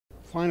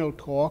final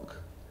talk.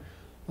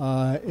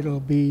 It'll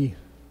be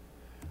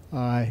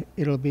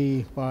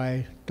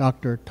by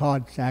Dr.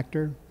 Todd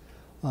Sacktor.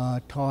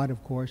 Todd,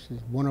 of course, is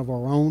one of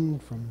our own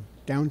from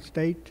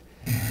downstate.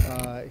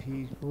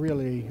 He's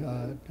really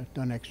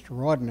done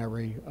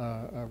extraordinary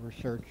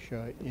research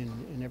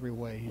in every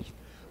way. His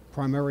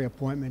primary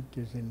appointment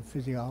is in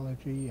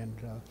physiology, and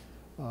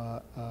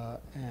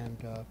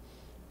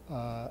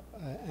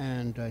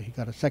he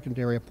got a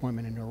secondary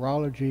appointment in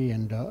neurology,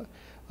 and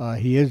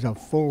he is a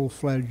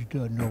full-fledged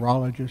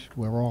neurologist.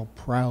 We're all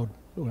proud,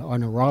 our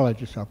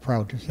neurologists are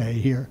proud to say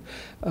here,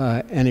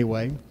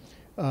 anyway.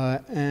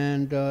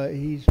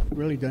 He's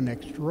really done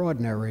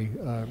extraordinary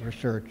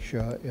research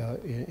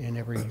in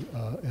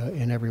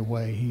every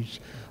way. He's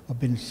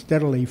been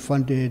steadily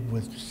funded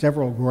with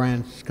several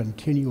grants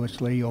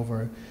continuously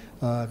over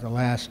the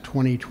last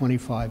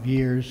 20-25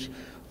 years,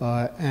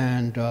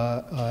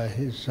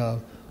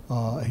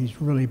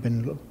 he's really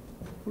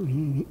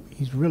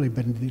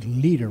been the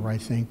leader, I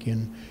think,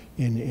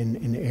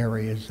 in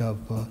areas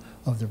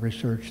of the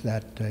research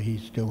that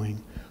he's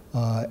doing.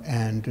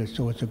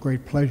 So it's a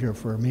great pleasure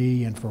for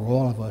me and for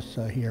all of us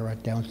here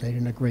at Downstate,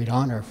 and a great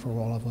honor for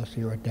all of us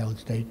here at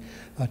Downstate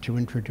to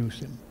introduce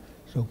him.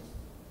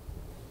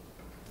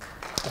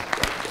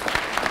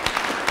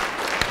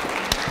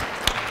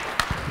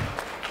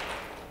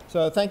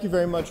 So thank you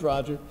very much,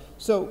 Roger.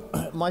 So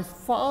my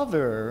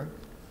father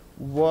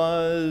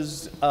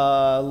was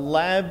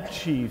lab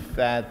chief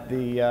at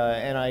the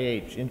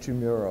NIH,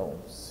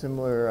 intramural,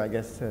 similar, I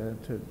guess,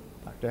 to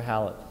Dr.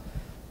 Hallett.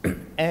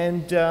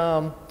 And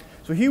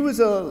so he was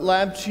a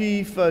lab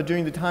chief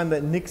during the time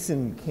that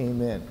Nixon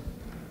came in.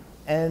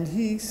 And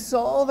he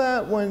saw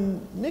that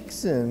when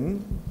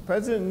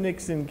President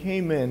Nixon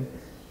came in,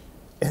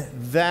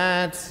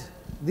 that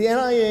the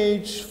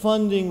NIH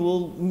funding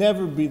will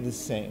never be the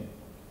same.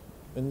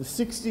 In the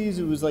 60s,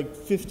 it was like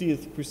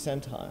 50th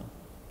percentile.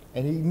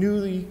 And he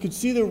knew that he could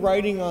see the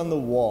writing on the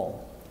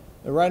wall.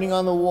 The writing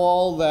on the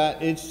wall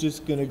that it's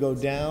just going to go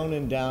down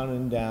and down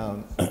and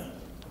down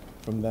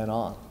from then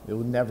on. It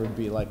would never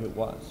be like it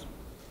was.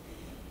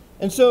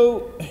 And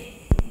so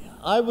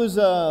I was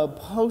a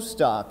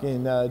postdoc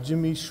in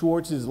Jimmy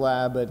Schwartz's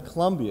lab at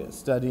Columbia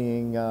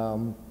studying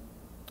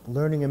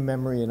learning and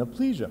memory and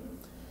Aplysia.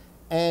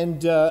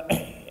 And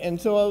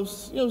so I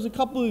was, it was a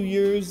couple of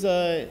years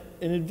in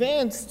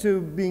advance to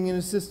being an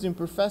assistant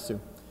professor.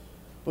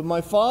 But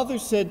my father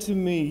said to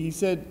me, he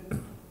said,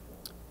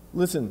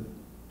 listen,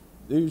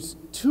 there's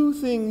two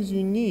things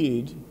you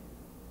need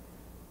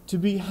to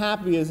be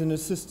happy as an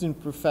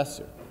assistant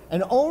professor,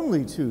 and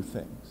only two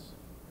things.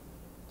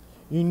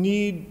 You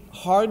need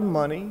hard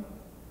money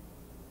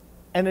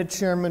and a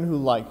chairman who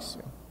likes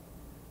you.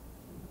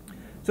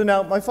 So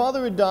now, my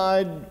father had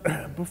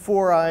died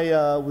before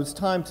I was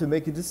time to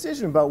make a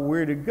decision about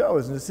where to go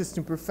as an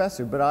assistant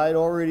professor, but I had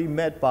already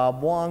met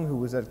Bob Wong, who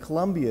was at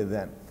Columbia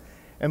then.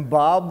 And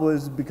Bob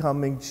was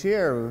becoming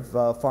chair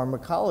of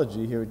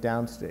pharmacology here at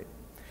Downstate.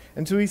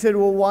 And so he said,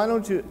 well, why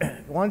don't you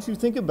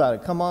think about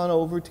it? Come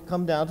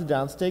down to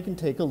Downstate and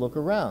take a look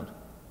around.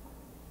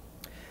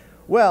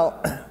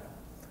 Well,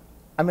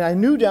 I mean, I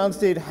knew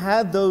Downstate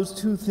had those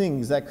two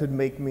things that could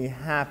make me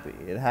happy.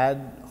 It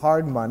had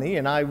hard money,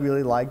 and I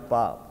really liked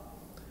Bob.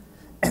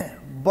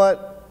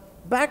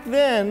 But back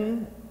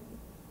then,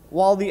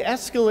 while the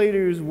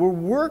escalators were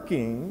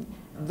working,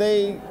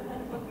 they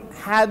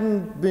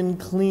hadn't been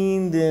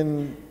cleaned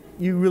in,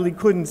 you really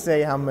couldn't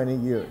say how many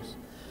years.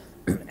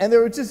 And there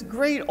were just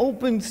great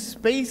open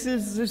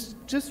spaces,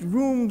 just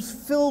rooms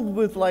filled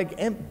with like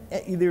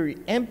either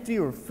empty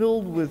or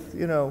filled with,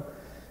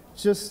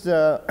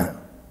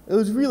 it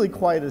was really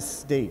quite a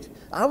state.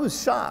 I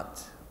was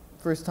shocked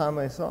first time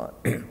I saw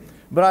it.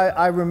 But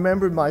I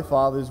remembered my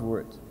father's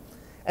words.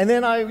 And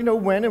then I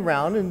went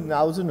around, and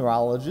I was a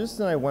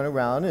neurologist, and I went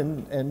around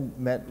and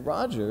met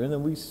Roger, and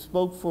then we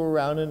spoke for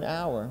around an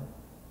hour.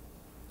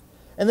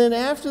 And then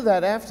after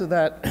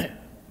that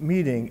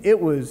meeting, it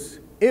was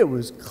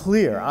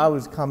clear I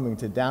was coming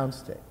to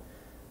Downstate,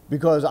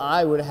 because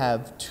I would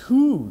have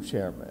two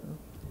chairmen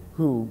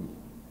who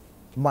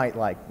might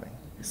like me.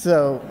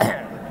 So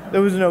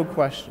there was no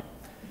question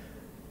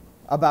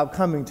about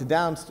coming to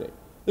Downstate.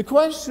 The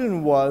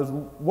question was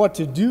what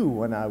to do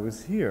when I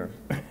was here.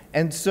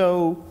 And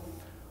so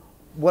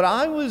what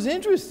I was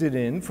interested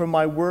in from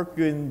my work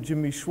in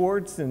Jimmy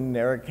Schwartz and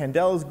Eric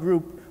Kandel's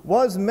group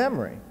was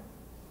memory.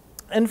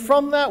 And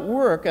from that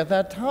work at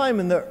that time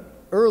in the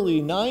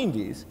early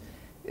 90s,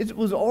 it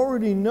was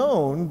already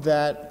known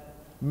that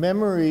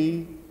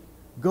memory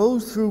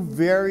goes through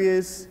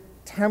various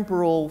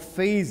temporal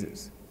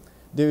phases.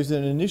 There's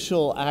an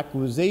initial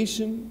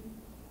acquisition,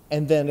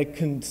 and then a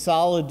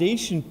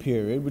consolidation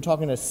period. We're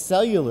talking a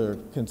cellular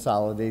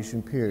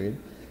consolidation period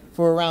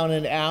for around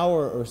an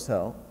hour or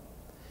so.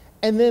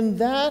 And then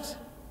that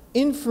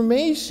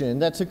information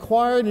that's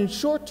acquired in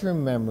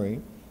short-term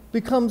memory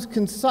becomes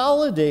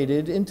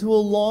consolidated into a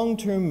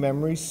long-term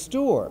memory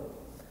store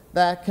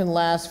that can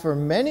last for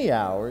many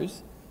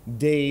hours,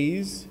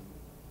 days,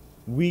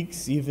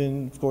 weeks,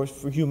 even, of course,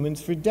 for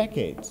humans, for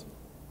decades.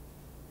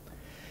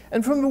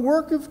 And from the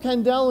work of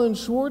Kandel and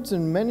Schwartz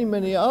and many,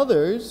 many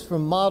others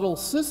from model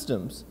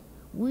systems,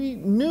 we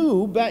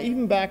knew,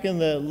 even back in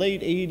the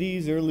late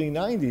 80s, early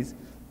 90s,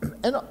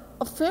 and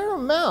a fair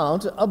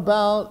amount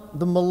about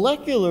the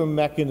molecular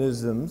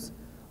mechanisms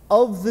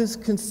of this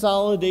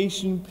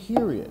consolidation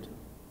period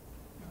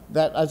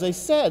that, as I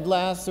said,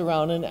 lasts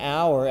around an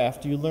hour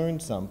after you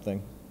learn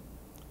something.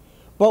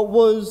 But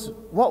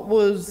what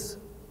was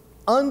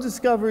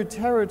undiscovered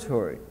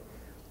territory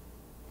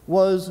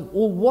was,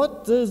 well,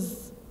 what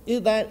does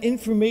that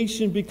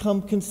information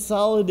become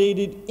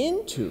consolidated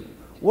into?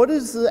 What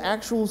is the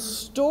actual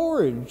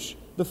storage,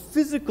 the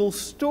physical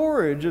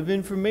storage of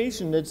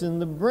information that's in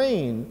the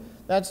brain?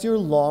 That's your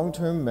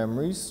long-term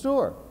memory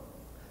store.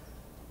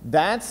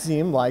 That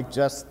seemed like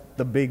just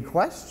the big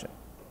question.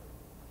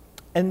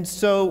 And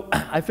so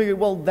I figured,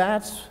 well,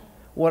 that's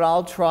what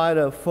I'll try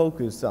to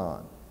focus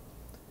on.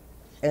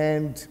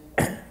 And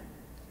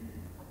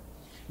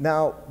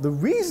now, the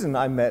reason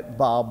I met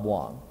Bob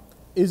Wong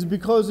is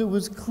because it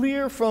was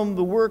clear from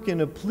the work in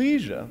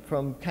Aplysia,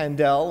 from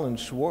Kandel and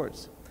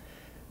Schwartz,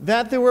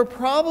 that there were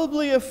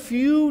probably a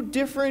few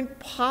different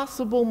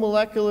possible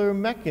molecular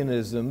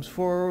mechanisms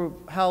for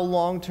how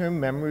long-term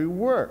memory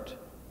worked.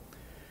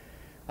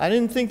 I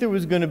didn't think there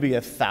was going to be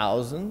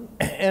 1,000,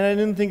 and I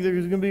didn't think there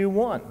was going to be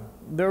one.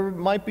 There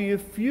might be a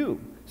few.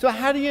 So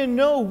how do you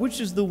know which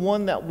is the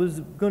one that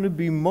was going to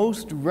be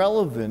most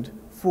relevant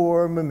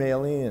for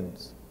mammalian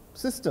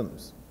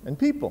systems and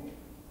people?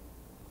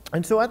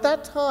 And so at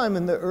that time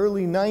in the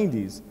early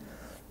 90s,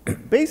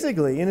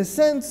 basically, in a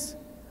sense,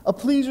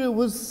 Aplysia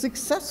was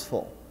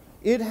successful.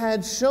 It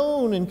had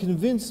shown and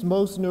convinced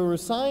most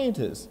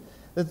neuroscientists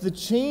that the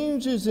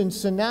changes in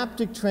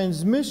synaptic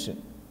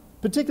transmission,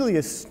 particularly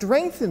a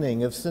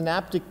strengthening of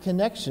synaptic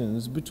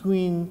connections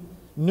between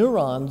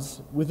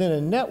neurons within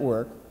a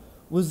network,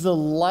 was the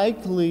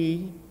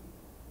likely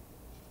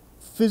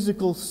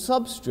physical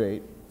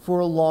substrate for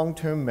a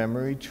long-term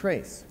memory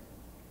trace.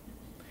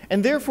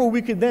 And therefore,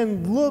 we could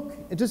then look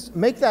and just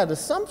make that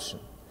assumption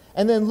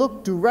and then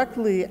look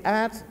directly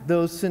at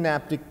those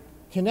synaptic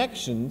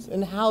connections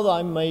and how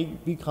they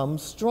might become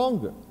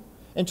stronger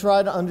and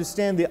try to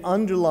understand the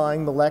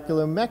underlying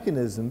molecular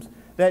mechanisms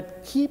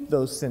that keep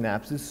those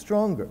synapses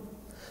stronger.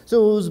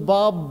 So it was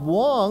Bob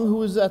Wong who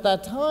was at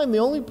that time the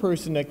only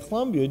person at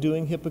Columbia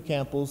doing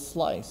hippocampal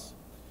slice.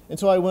 And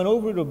so I went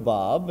over to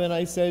Bob and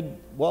I said,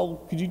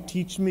 well, could you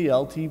teach me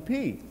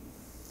LTP?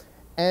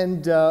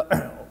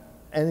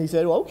 And he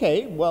said, well,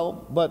 okay,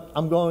 well, but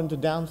I'm going to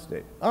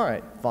Downstate. All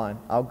right, fine,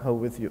 I'll go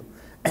with you.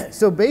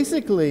 So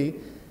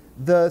basically,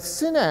 the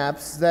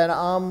synapse that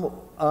I'm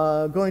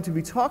going to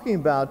be talking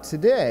about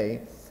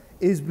today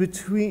is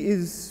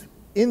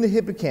in the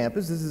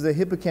hippocampus. This is a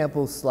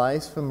hippocampal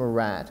slice from a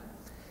rat.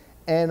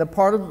 And a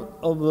part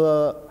of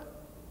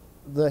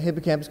the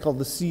hippocampus called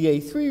the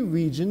CA3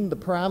 region, the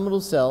pyramidal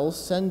cells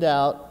send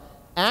out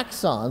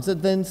axons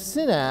that then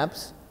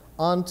synapse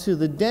onto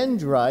the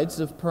dendrites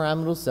of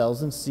pyramidal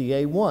cells in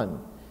CA1.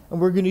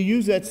 And we're going to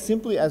use that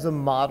simply as a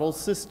model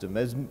system,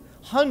 as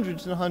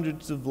hundreds and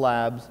hundreds of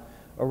labs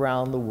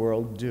around the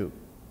world do.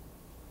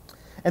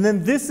 And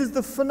then this is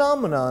the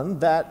phenomenon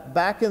that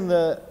back in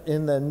the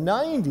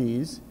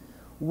 90s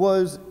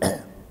was,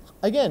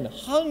 again,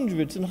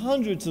 hundreds and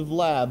hundreds of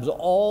labs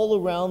all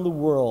around the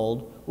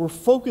world were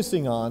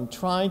focusing on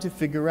trying to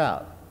figure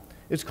out.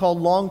 It's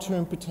called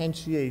long-term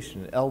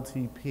potentiation,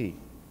 LTP.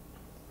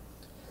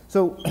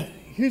 So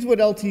here's what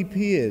LTP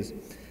is.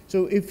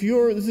 So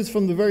this is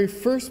from the very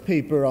first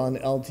paper on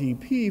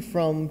LTP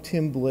from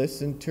Tim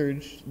Bliss and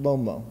Terj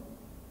Lomo.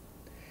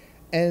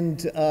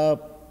 And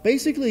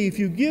basically, if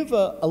you give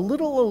a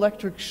little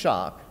electric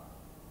shock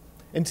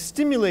and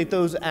stimulate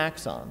those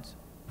axons,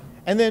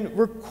 and then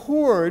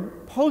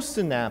record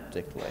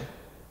postsynaptically,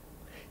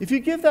 if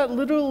you give that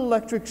little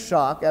electric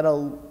shock at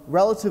a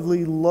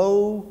relatively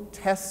low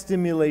test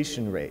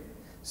stimulation rate,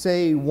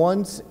 say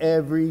once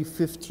every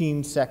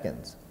 15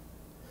 seconds,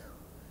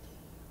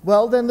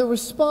 well, then the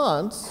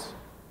response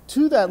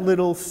to that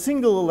little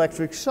single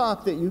electric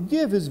shock that you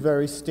give is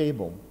very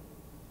stable.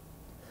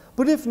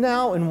 But if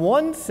now in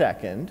 1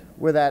 second,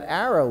 where that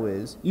arrow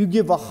is, you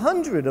give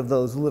 100 of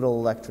those little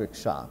electric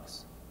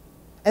shocks,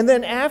 and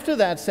then after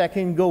that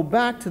second go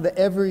back to the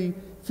every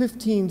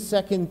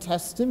 15-second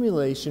test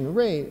stimulation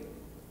rate,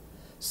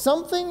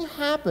 something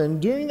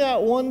happened during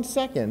that 1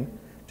 second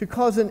to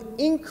cause an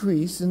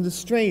increase in the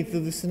strength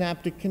of the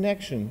synaptic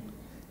connection.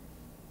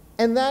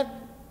 And that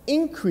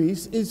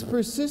increase is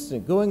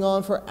persistent, going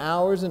on for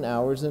hours and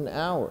hours and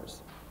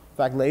hours. In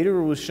fact, later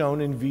it was shown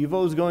in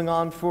vivo is going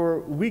on for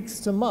weeks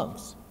to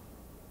months.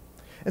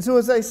 And so,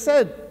 as I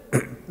said,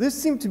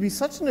 this seemed to be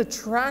such an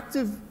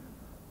attractive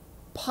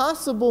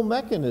possible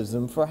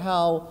mechanism for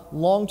how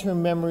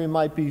long-term memory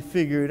might be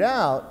figured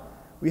out.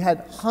 We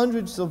had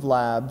hundreds of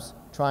labs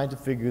trying to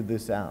figure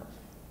this out.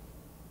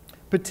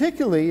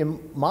 Particularly in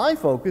my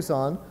focus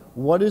on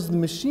what is the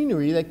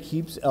machinery that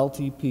keeps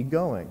LTP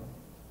going.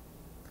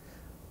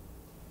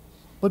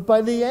 But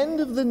by the end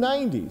of the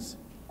 90s,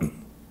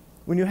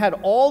 when you had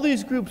all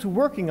these groups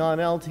working on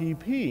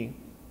LTP,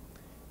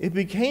 it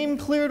became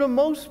clear to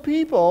most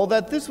people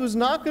that this was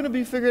not going to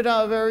be figured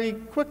out very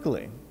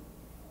quickly.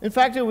 In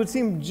fact, it would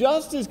seem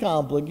just as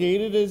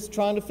complicated as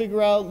trying to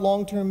figure out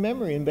long-term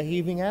memory in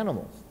behaving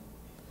animals.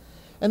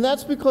 And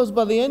that's because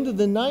by the end of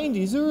the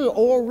 90s, there were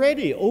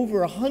already over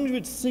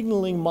 100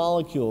 signaling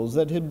molecules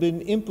that had been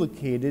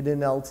implicated in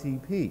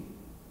LTP.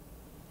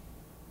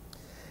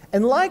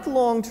 And like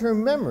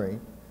long-term memory,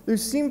 there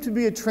seemed to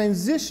be a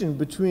transition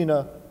between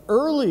an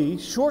early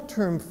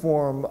short-term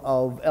form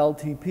of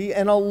LTP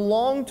and a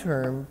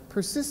long-term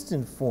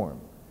persistent form.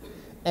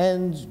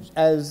 And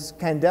as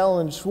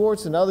Kandel and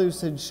Schwartz and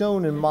others had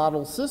shown in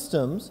model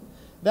systems,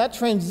 that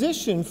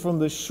transition from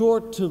the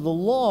short to the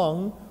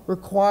long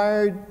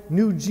required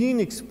new gene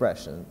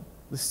expression,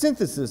 the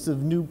synthesis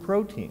of new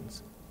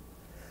proteins.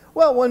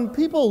 Well, when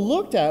people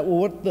looked at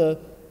what the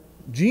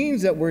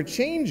genes that were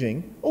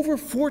changing, over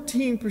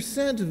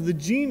 14% of the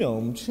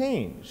genome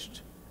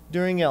changed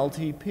during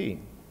LTP.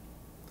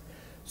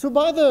 So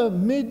by the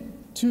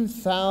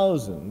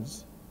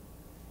mid-2000s,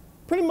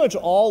 pretty much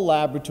all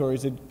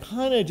laboratories had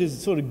kind of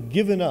just sort of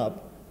given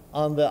up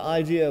on the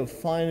idea of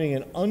finding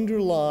an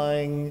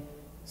underlying,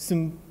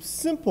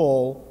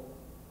 simple,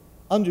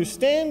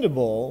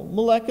 understandable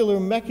molecular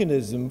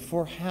mechanism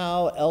for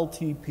how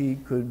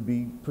LTP could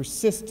be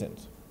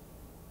persistent.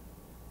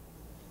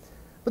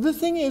 But the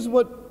thing is,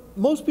 what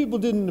most people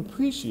didn't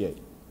appreciate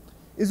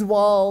is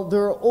while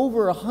there are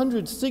over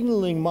 100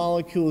 signaling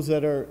molecules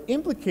that are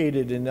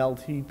implicated in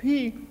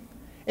LTP,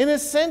 in a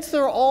sense,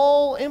 they're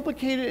all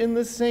implicated in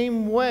the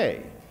same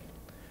way.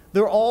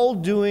 They're all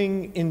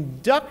doing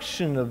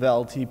induction of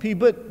LTP,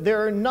 but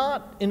they're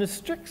not, in a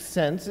strict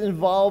sense,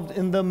 involved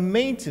in the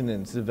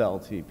maintenance of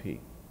LTP.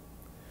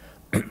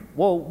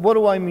 Well, what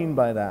do I mean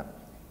by that?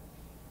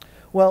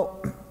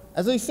 Well,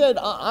 as I said,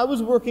 I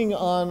was working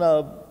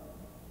on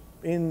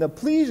in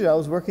Aplysia, I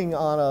was working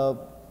on a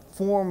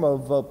form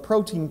of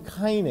protein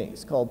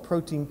kinase called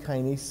protein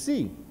kinase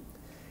C.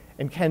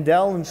 And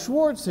Kandel and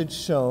Schwartz had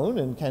shown,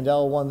 and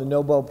Kandel won the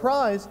Nobel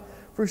Prize,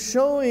 for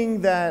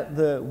showing that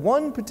the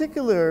one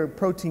particular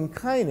protein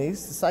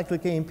kinase, the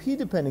cyclic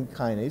AMP-dependent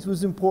kinase,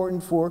 was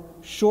important for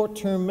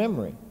short-term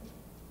memory.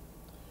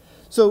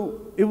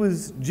 So it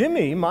was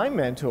Jimmy, my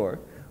mentor,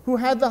 who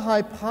had the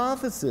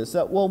hypothesis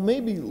that, well,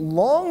 maybe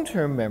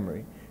long-term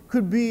memory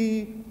could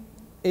be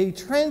a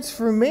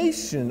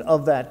transformation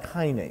of that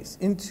kinase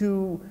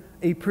into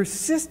a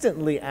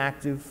persistently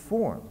active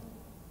form.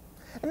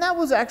 And that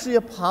was actually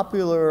a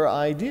popular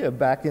idea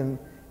back in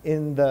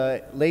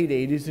the late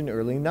 80s and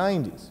early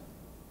 90s.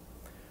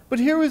 But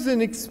here was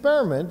an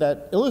experiment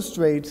that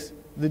illustrates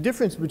the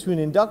difference between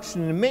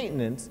induction and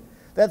maintenance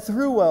that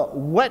threw a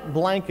wet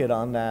blanket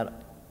on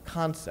that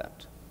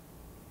concept.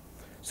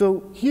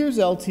 So here's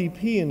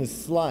LTP in a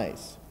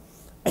slice.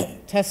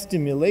 Test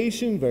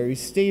stimulation, very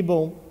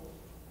stable.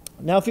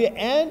 Now if you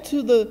add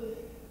to the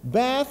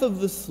bath of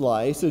the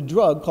slice a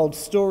drug called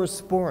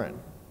staurosporin.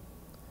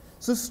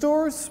 So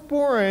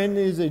staurosporin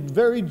is a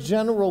very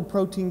general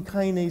protein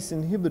kinase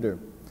inhibitor.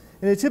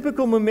 In a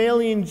typical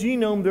mammalian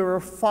genome, there are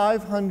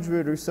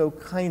 500 or so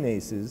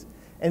kinases,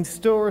 and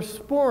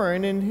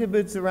staurosporin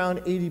inhibits around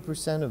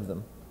 80% of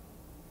them.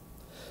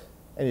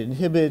 And it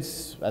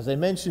inhibits, as I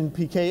mentioned,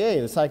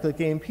 PKA, the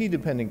cyclic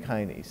AMP-dependent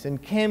kinase,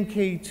 and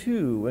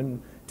CAMK2,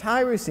 and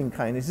tyrosine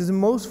kinases, and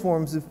most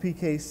forms of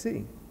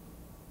PKC.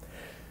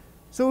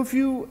 So if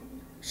you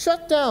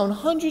shut down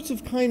hundreds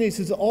of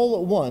kinases all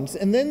at once,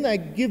 and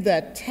then give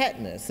that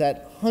tetanus,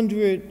 that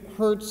 100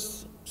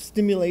 hertz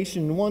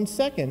stimulation in 1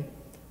 second,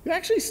 you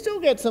actually still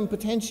get some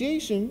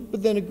potentiation,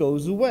 but then it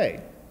goes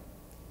away.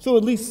 So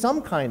at least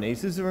some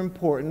kinases are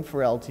important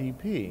for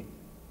LTP.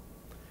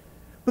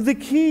 But the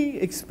key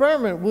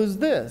experiment was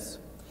this.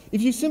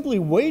 If you simply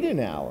wait an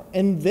hour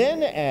and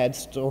then add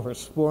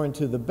staurosporin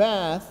to the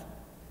bath,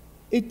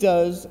 it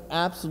does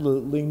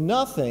absolutely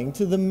nothing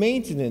to the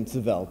maintenance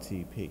of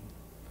LTP.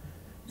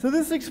 So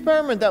this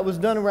experiment that was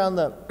done around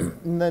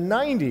in the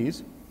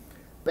 90s,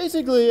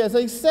 basically, as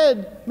I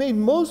said, made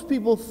most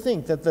people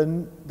think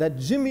that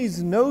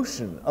Jimmy's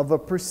notion of a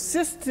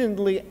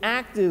persistently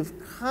active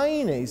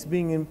kinase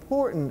being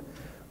important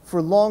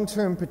for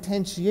long-term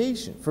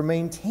potentiation, for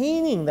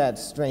maintaining that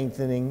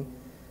strengthening,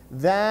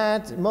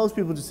 that most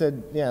people just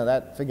said,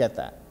 yeah, forget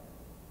that.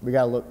 We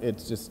got to look,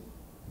 it's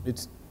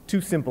too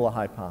simple a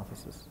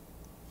hypothesis.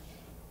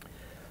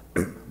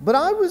 But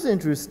I was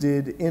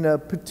interested in a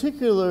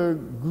particular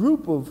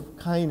group of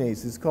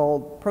kinases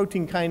called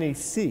protein kinase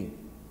C.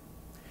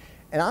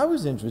 And I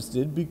was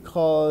interested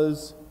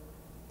because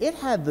it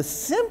had the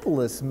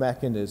simplest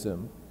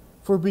mechanism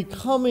for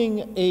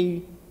becoming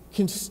a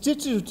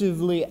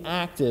constitutively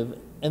active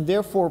and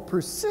therefore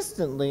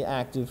persistently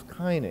active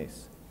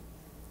kinase.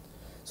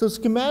 So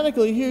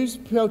schematically, here's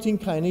protein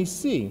kinase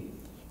C.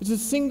 It's a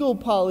single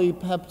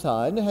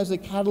polypeptide. It has a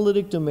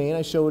catalytic domain,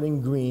 I show it in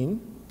green,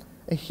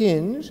 a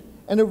hinge,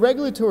 and a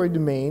regulatory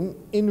domain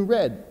in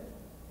red.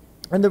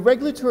 And the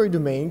regulatory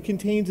domain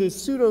contains a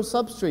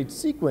pseudo-substrate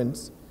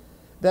sequence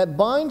that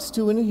binds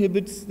to and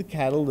inhibits the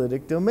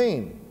catalytic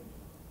domain,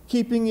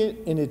 keeping it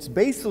in its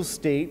basal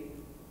state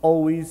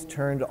always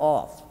turned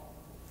off.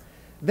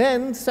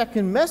 Then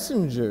second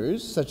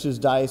messengers, such as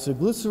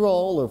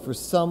diacylglycerol or for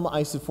some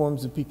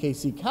isoforms of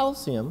PKC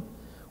calcium,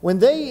 when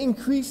they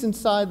increase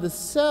inside the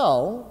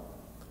cell,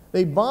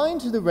 they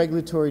bind to the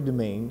regulatory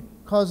domain,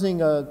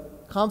 causing a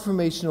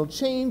conformational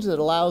change that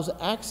allows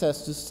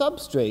access to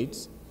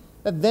substrates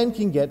that then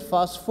can get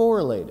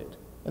phosphorylated.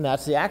 And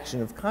that's the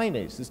action of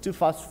kinase, is to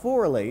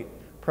phosphorylate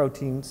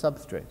protein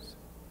substrates.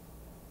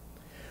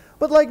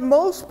 But like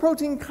most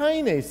protein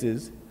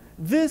kinases,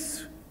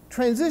 this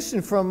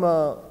transition from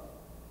an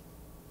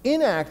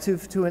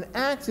inactive to an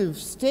active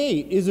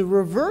state is a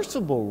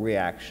reversible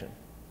reaction.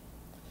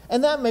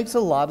 And that makes a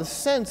lot of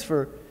sense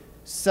for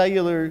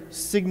cellular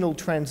signal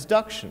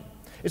transduction.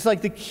 It's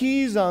like the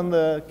keys on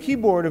the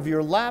keyboard of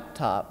your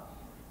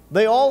laptop.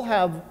 They all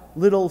have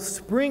little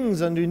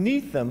springs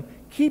underneath them,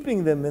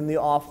 keeping them in the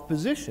off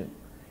position.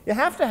 You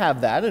have to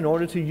have that in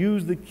order to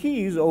use the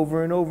keys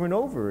over and over and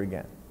over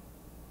again.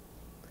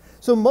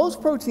 So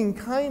most protein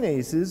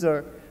kinases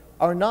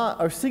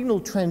are signal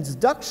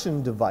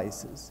transduction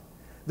devices.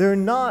 They're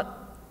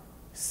not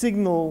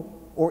signal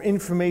or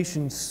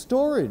information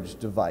storage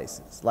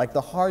devices like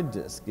the hard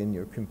disk in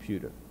your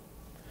computer.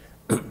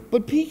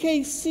 But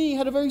PKC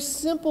had a very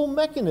simple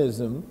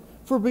mechanism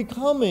for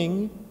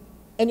becoming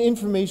an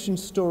information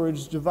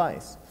storage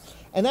device.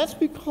 And that's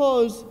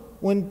because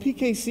when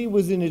PKC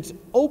was in its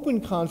open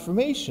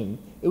conformation,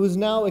 it was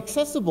now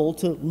accessible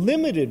to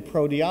limited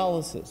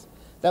proteolysis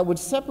that would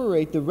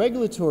separate the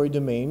regulatory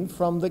domain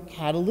from the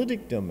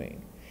catalytic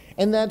domain.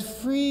 And that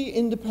free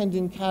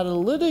independent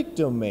catalytic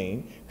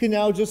domain could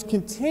now just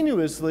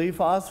continuously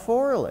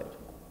phosphorylate.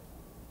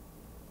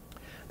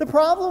 The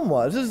problem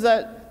is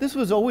that this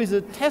was always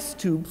a test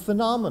tube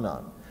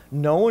phenomenon.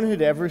 No one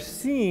had ever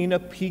seen a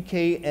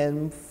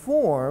PKM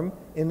form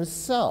in a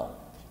cell.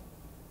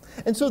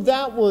 And so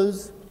that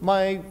was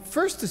my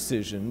first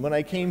decision when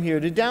I came here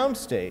to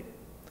Downstate,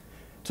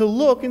 to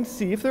look and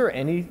see if there are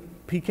any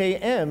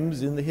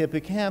PKMs in the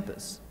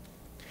hippocampus.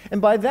 And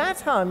by that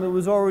time, it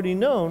was already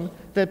known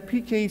that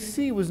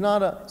PKC was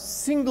not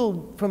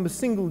from a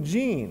single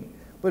gene,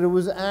 but it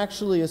was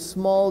actually a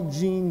small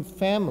gene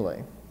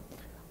family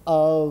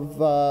of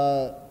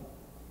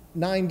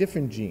 9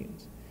 different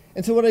genes.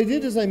 And so what I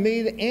did is I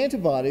made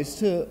antibodies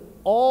to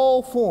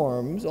all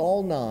forms,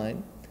 all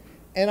 9,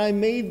 and I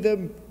made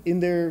them in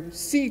their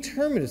C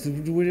terminus,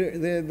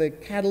 where the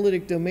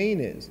catalytic domain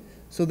is,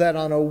 so that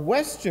on a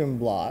Western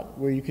blot,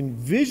 where you can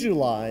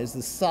visualize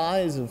the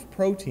size of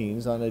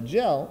proteins on a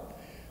gel,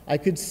 I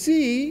could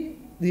see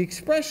the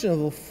expression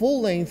of a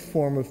full-length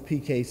form of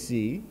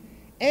PKC,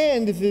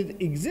 and if it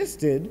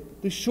existed,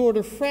 the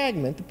shorter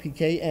fragment, the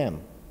PKM.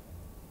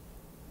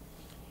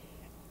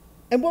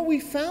 And what we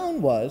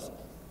found was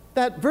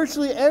that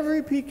virtually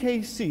every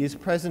PKC is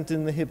present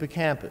in the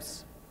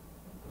hippocampus.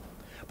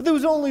 But there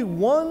was only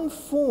one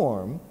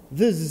form,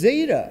 the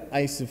zeta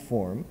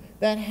isoform,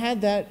 that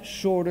had that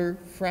shorter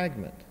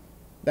fragment,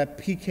 that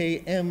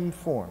PKM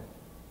form.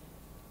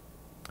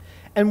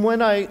 And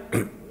when I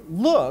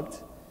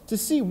looked to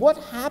see what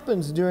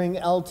happens during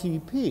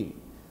LTP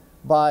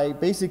by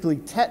basically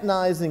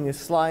tetanizing a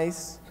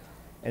slice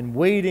and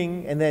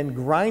waiting and then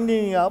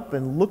grinding up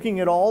and looking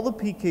at all the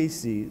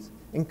PKCs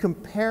and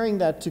comparing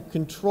that to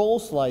control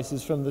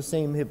slices from the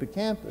same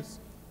hippocampus,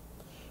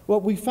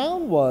 what we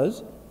found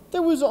was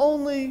there was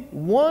only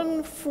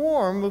one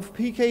form of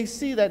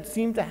PKC that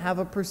seemed to have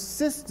a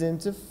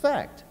persistent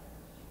effect,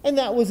 and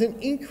that was an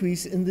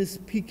increase in this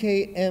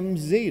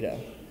PKMZeta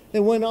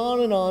that went on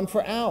and on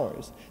for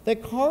hours,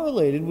 that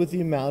correlated with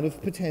the amount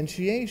of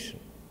potentiation.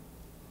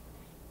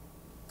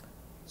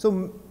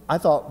 So I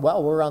thought,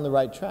 well, we're on the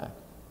right track.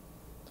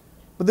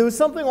 But there was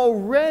something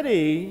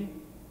already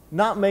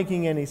not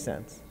making any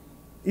sense,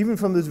 even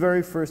from this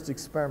very first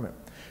experiment.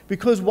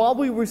 Because while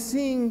we were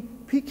seeing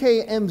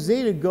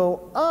PKMZeta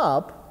go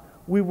up,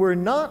 we were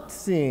not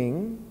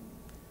seeing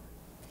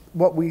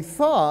what we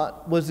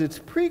thought was its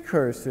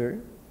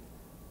precursor,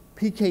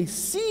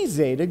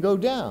 PKCZeta, go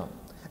down.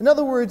 In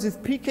other words,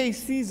 if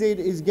PKCZeta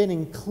is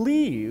getting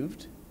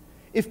cleaved,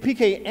 if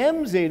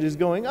PKMZeta is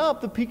going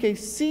up, the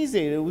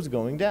PKCZeta was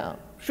going down,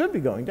 should be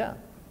going down.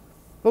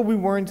 But we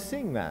weren't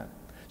seeing that.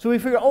 So we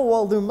figured, oh,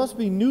 well, there must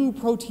be new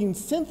protein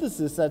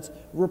synthesis that's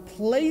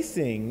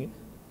replacing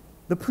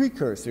the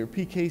precursor,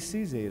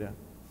 PKCZeta.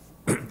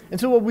 And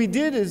so what we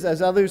did is,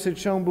 as others had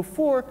shown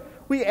before,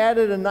 we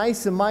added an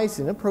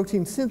isomycin, a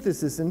protein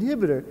synthesis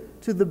inhibitor,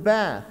 to the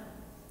bath.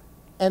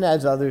 And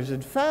as others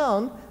had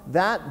found,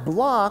 that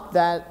blocked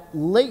that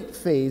late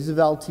phase of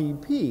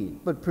LTP,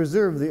 but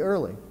preserved the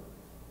early.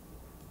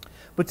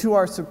 But to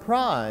our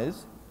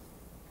surprise,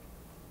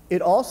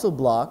 it also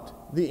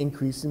blocked the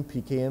increase in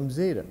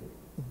PKMZeta.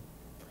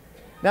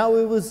 Now,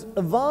 it was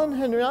Ivan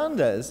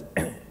Hernandez,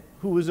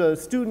 who was a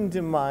student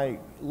in my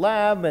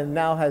lab and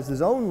now has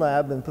his own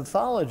lab in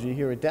pathology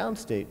here at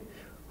Downstate,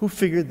 who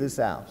figured this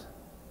out.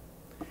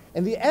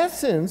 And the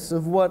essence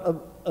of what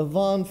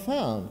Ivan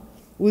found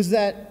was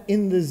that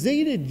in the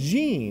zeta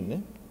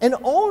gene, and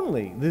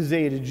only the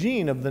zeta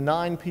gene of the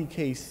 9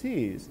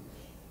 PKCs,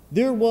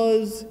 there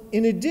was,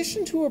 in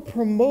addition to a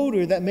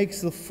promoter that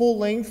makes the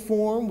full-length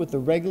form with the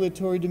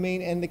regulatory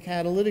domain and the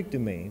catalytic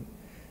domain,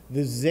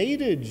 the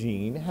zeta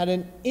gene had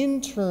an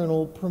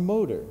internal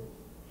promoter,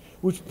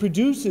 which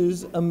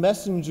produces a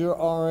messenger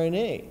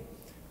RNA,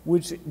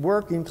 which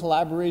work in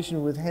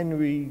collaboration with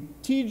Henry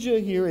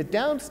Tija here at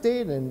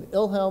Downstate and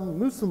Ilham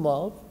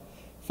Muslimov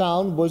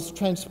found was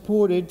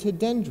transported to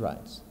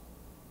dendrites.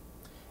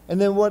 And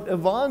then what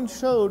Yvonne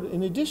showed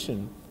in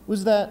addition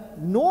was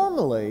that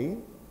normally,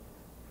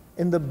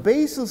 in the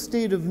basal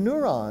state of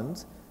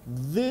neurons,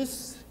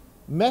 this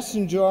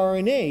messenger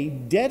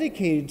RNA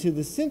dedicated to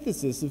the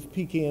synthesis of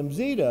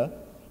PKMZeta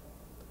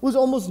was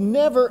almost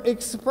never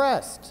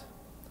expressed.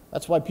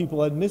 That's why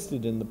people had missed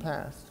it in the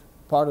past,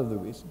 part of the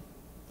reason.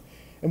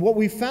 And what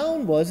we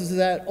found is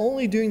that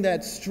only during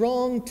that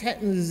strong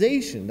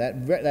tetanization,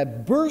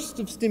 that burst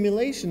of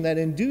stimulation that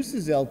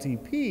induces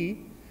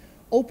LTP,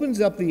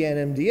 opens up the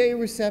NMDA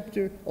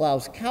receptor,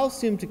 allows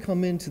calcium to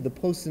come into the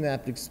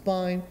postsynaptic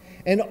spine,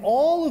 and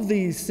all of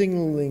these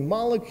signaling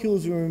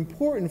molecules are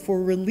important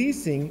for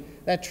releasing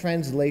that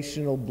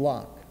translational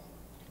block.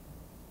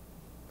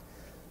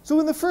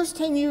 So in the first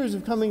 10 years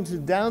of coming to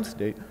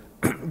Downstate,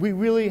 we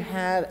really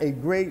had a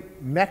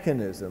great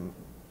mechanism.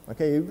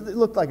 Okay, it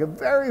looked like a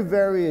very,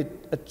 very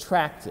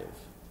attractive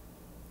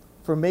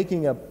for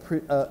making an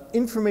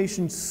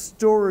information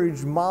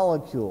storage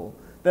molecule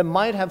that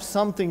might have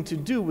something to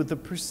do with the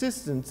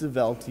persistence of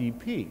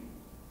LTP.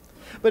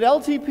 But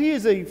LTP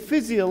is a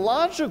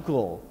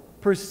physiological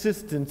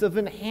persistence of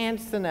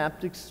enhanced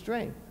synaptic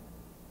strength.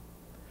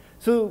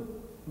 So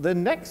the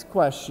next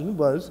question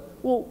was,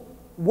 well,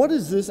 what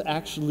is this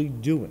actually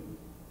doing?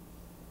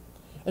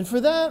 And for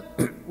that,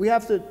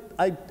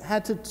 I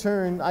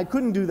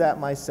couldn't do that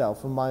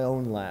myself in my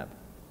own lab.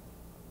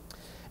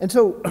 And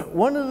so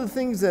one of the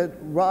things that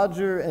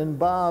Roger and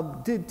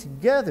Bob did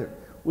together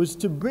was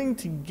to bring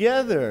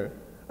together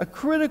a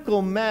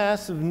critical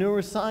mass of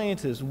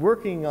neuroscientists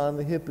working on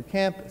the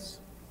hippocampus.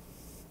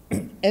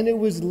 And it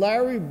was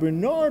Larry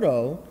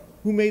Bernardo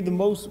who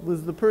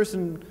was the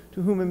person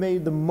to whom it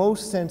made the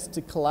most sense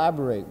to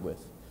collaborate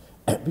with,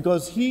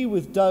 because he,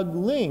 with Doug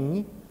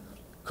Ling,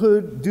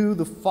 could do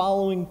the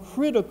following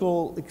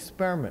critical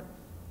experiment.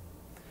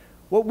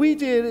 What we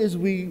did is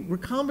we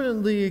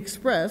recombinantly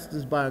expressed,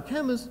 as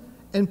biochemists,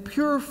 and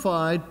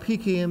purified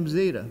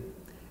PKMZeta.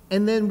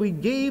 And then we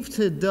gave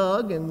to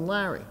Doug and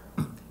Larry.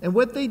 And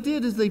what they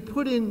did is they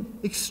put in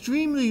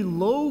extremely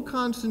low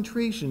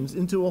concentrations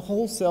into a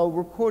whole cell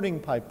recording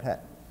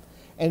pipette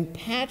and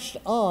patched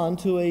on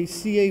to a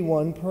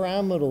CA1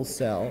 pyramidal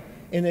cell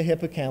in a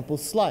hippocampal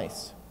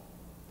slice.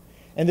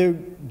 And they're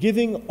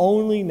giving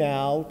only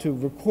now, to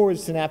record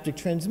synaptic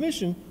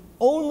transmission,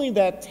 only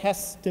that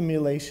test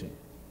stimulation,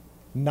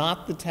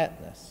 not the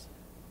tetanus.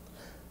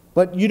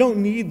 But you don't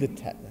need the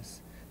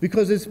tetanus,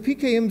 because as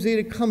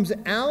PKMZeta comes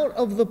out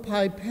of the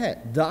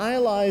pipette,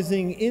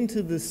 dialyzing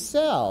into the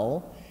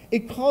cell,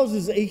 it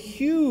causes a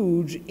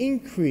huge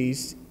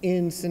increase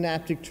in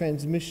synaptic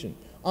transmission.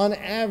 On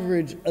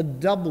average, a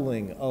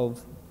doubling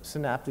of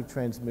synaptic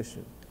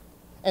transmission.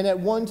 And at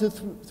 1 to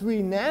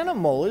 3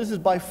 nanomolar, this is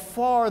by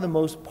far the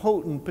most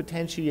potent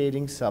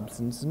potentiating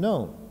substance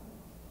known.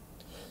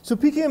 So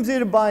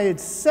PKMZeta by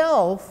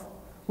itself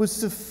was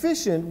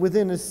sufficient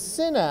within a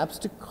synapse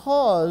to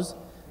cause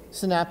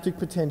synaptic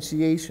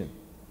potentiation.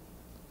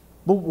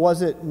 But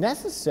was it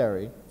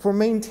necessary for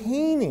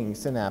maintaining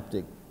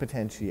synaptic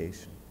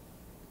potentiation?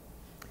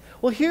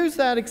 Well, here's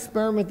that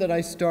experiment that I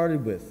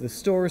started with, the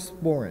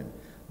staurosporin.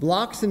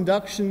 Blocks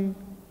induction,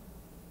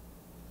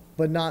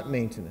 but not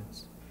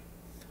maintenance.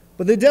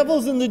 But the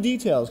devil's in the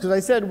details, because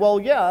I said,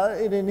 well, yeah,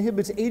 it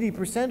inhibits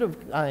 80% of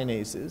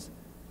kinases,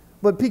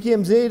 but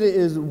PKMZeta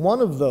is one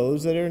of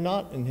those that are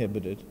not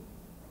inhibited.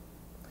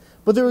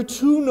 But there are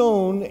 2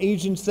 known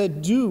agents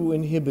that do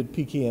inhibit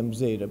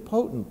PKMZeta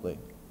potently.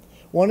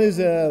 One is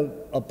a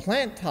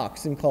plant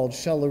toxin called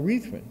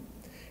scelerythrin.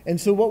 And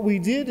so what we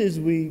did is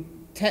we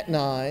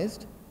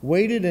tetanized,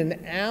 waited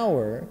an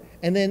hour,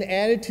 and then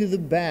added to the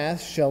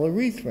bath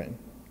scelerythrin.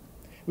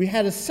 We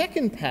had a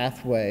second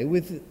pathway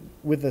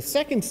with a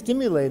second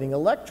stimulating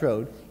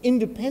electrode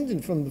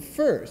independent from the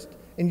first,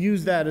 and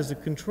used that as a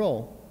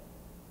control.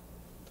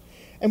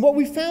 And what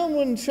we found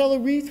when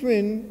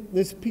scelerythrin,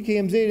 this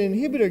PKMZeta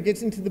inhibitor,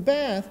 gets into the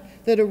bath,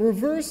 that a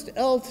reversed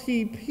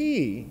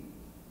LTP,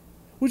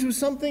 which was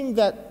something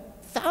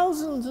that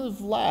thousands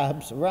of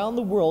labs around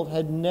the world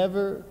had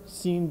never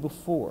seen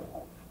before,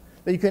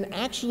 that you can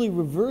actually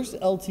reverse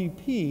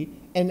LTP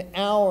an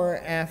hour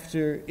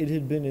after it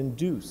had been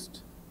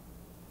induced.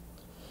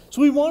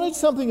 So we wanted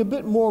something a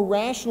bit more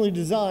rationally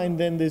designed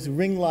than this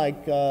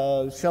ring-like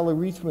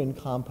scelerythrin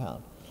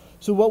compound.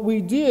 So what we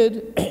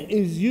did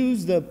is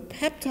use the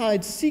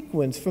peptide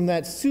sequence from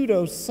that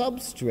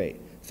pseudo-substrate,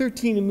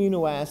 13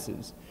 amino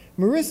acids,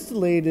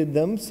 myristylated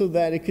them so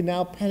that it could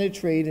now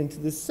penetrate into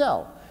the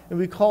cell. And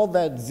we called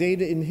that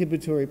zeta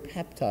inhibitory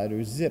peptide,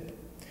 or ZIP.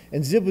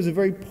 And ZIP was a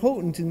very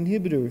potent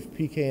inhibitor of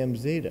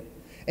PKMZeta.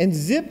 And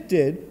ZIP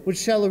did what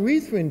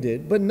scelerythrin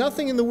did, but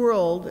nothing in the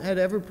world had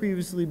ever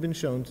previously been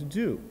shown to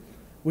do.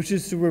 which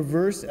is to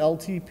reverse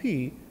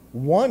LTP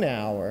 1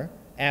 hour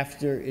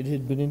after it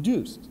had been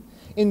induced.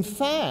 In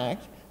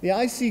fact, the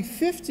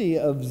IC50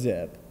 of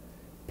ZIP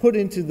put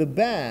into the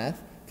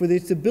bath for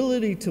its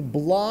ability to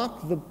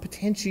block the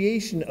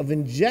potentiation of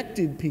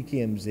injected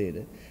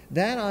PKMZeta,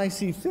 that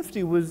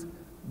IC50 was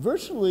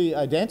virtually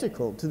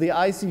identical to the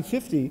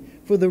IC50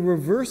 for the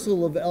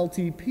reversal of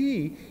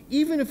LTP,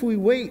 even if we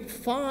wait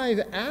 5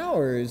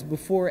 hours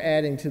before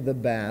adding to the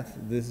bath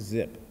this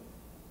ZIP.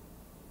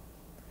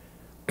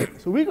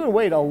 So we can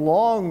wait a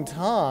long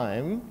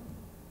time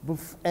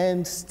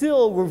and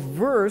still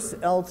reverse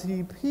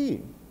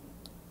LTP.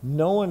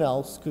 No one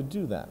else could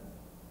do that.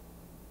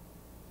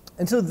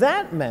 And so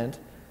that meant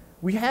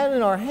we had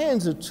in our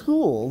hands a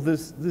tool,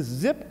 this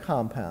ZIP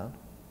compound,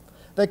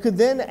 that could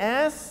then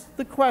ask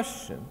the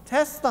question,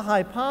 test the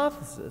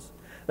hypothesis,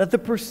 that the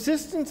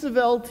persistence of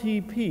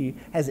LTP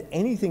has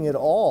anything at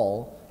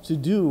all to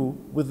do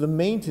with the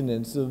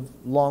maintenance of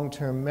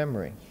long-term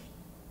memory.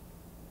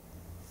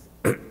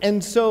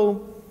 And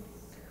so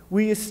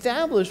we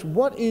established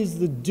what is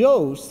the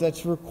dose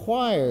that's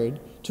required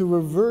to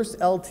reverse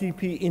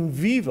LTP in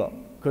vivo.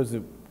 Because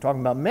we're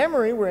talking about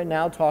memory, we're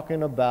now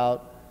talking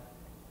about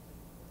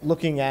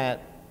looking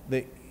at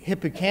the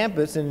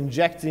hippocampus and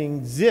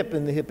injecting ZIP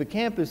in the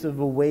hippocampus of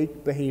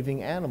awake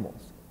behaving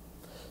animals.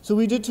 So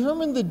we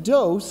determined the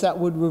dose that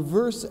would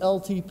reverse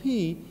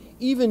LTP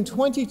even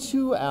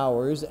 22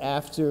 hours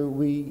after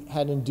we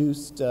had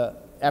induced,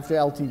 after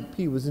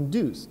LTP was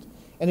induced.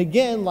 And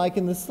again, like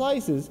in the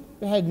slices,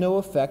 it had no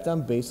effect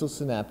on basal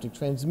synaptic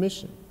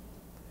transmission.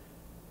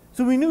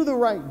 So we knew the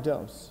right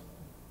dose.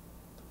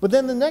 But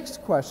then the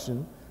next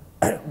question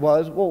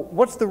was, well,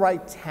 what's the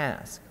right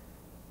task?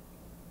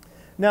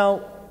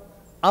 Now,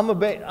 I'm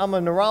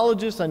a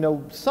neurologist. I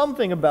know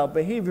something about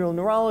behavioral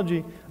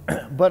neurology,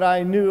 but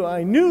I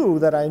knew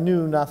that I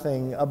knew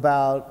nothing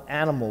about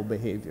animal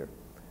behavior.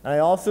 And I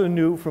also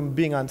knew from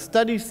being on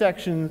study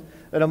sections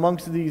that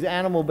amongst these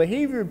animal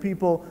behavior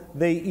people,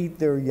 they eat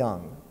their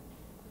young,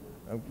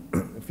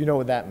 if you know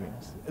what that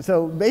means.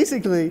 So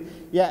basically,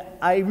 yeah,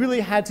 I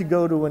really had to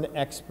go to an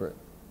expert.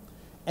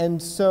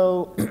 And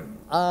so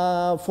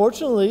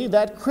fortunately,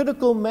 that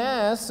critical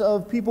mass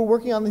of people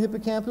working on the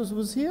hippocampus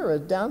was here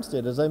at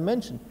Downstate, as I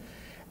mentioned.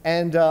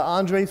 And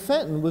Andre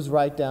Fenton was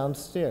right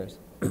downstairs.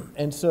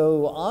 And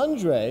so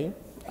Andre,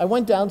 I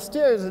went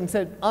downstairs and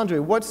said, Andre,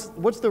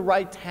 what's the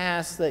right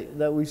task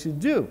that we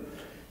should do?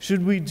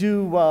 Should we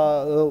do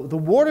the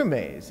water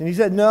maze? And he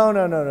said, no,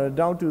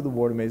 don't do the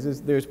water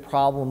maze. There's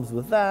problems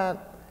with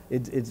that.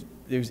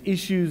 There's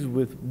issues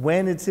with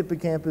when it's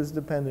hippocampus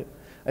dependent.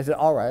 I said,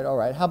 all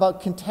right. How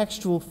about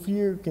contextual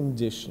fear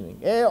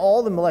conditioning?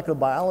 All the molecular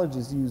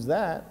biologists use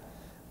that.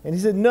 And he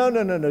said, no,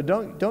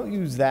 don't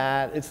use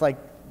that. It's like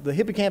the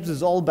hippocampus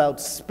is all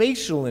about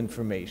spatial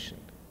information.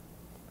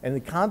 And the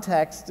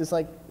context is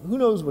like, who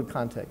knows what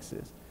context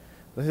is?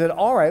 I said,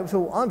 all right,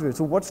 so Andre,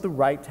 so what's the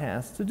right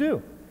task to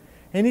do?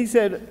 And he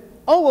said,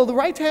 oh, well, the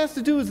right task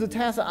to do is the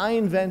task that I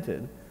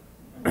invented,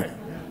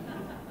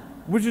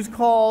 which is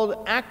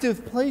called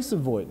active place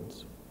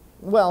avoidance.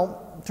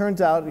 Well, turns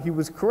out he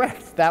was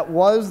correct. That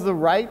was the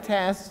right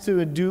task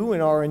to do in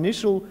our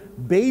initial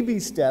baby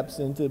steps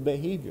into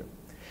behavior.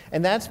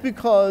 And that's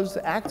because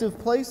active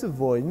place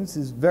avoidance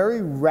is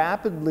very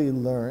rapidly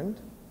learned,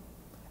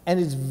 and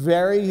it's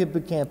very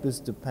hippocampus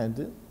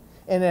dependent,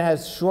 and it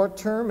has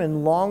short-term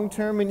and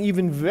long-term and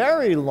even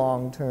very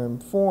long-term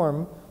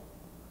form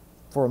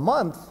for a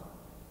month,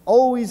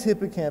 always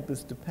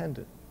hippocampus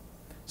dependent.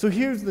 So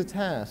here's the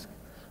task.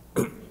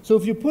 So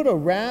if you put a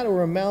rat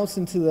or a mouse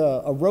into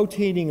a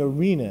rotating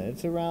arena,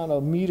 it's around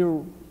 1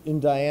 meter in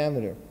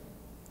diameter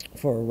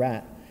for a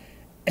rat,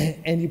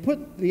 and you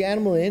put the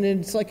animal in, and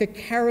it's like a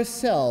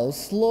carousel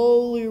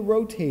slowly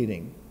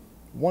rotating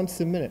once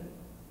a minute.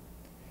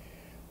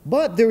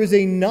 But there is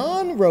a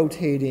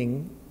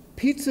non-rotating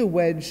pizza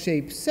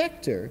wedge-shaped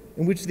sector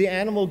in which the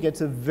animal gets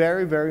a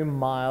very, very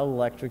mild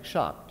electric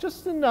shock,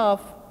 just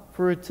enough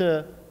for it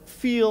to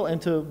feel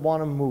and to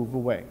want to move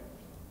away.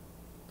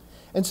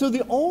 And so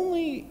the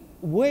only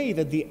way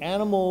that the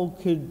animal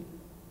could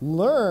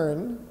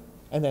learn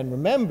and then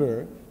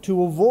remember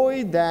to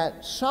avoid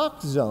that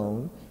shock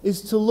zone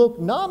is to look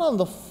not on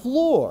the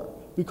floor.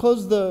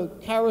 Because the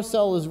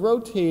carousel is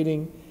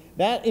rotating,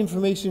 that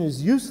information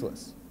is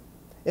useless.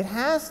 The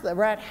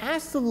rat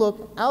has to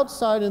look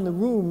outside in the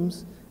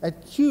rooms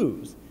at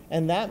cues,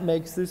 and that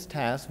makes this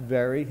task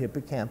very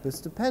hippocampus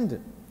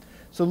dependent.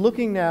 So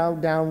looking now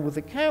down with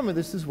the camera,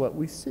 this is what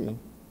we see.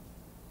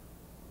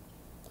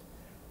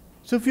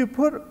 So if you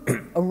put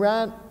a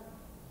rat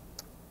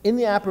in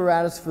the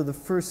apparatus for the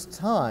first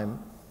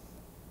time,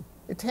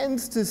 it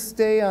tends to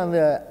stay on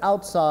the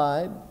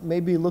outside,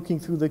 maybe looking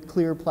through the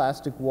clear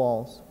plastic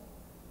walls.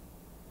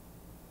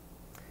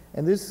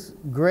 And this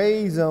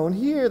gray zone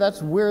here,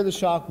 that's where the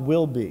shock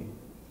will be.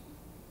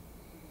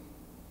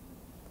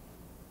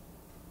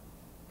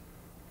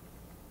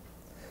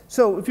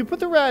 So if you put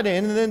the rat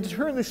in and then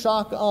turn the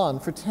shock on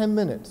for 10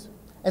 minutes,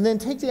 and then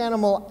take the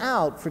animal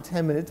out for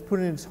 10 minutes, put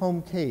it in its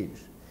home cage,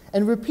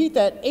 and repeat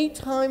that 8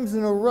 times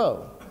in a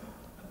row,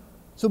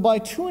 So by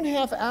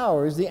 2.5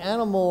 hours, the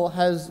animal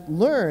has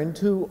learned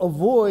to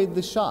avoid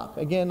the shock.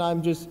 Again,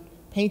 I'm just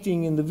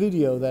painting in the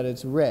video that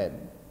it's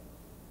red.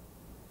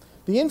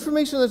 The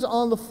information that's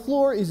on the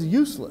floor is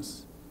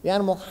useless. The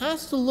animal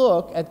has to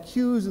look at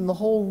cues in the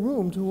whole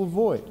room to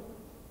avoid.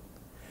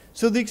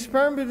 So the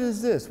experiment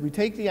is this. We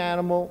take the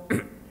animal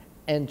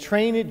and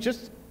train it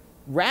just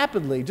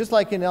rapidly, just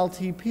like an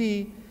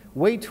LTP,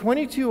 wait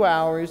 22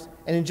 hours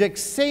and inject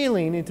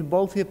saline into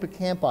both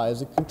hippocampi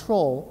as a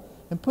control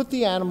and put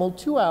the animal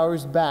 2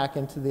 hours back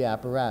into the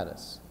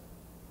apparatus.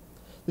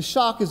 The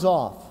shock is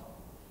off.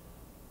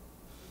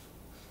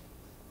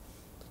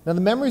 Now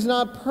the memory is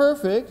not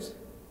perfect,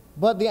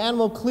 but the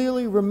animal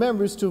clearly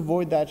remembers to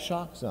avoid that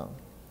shock zone.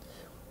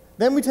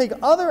 Then we take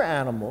other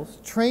animals,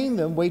 train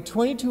them, wait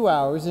 22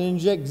 hours, and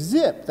inject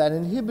ZIP, that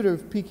inhibitor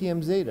of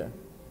PKMZeta.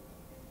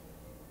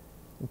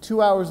 And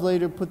 2 hours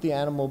later, put the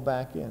animal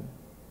back in.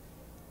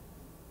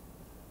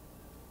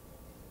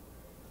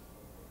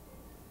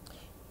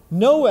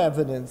 No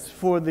evidence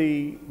for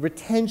the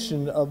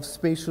retention of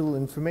spatial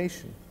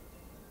information.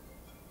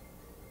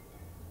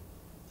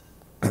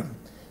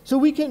 So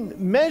we can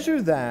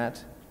measure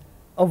that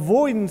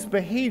avoidance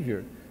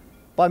behavior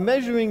by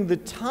measuring the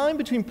time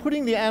between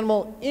putting the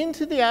animal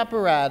into the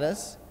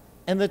apparatus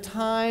and the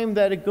time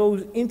that it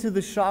goes into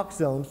the shock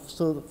zone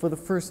for the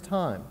first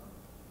time.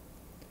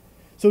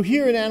 So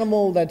here an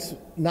animal that's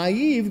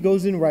naive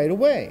goes in right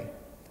away.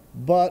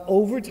 But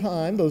over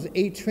time, those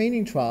 8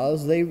 training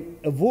trials, they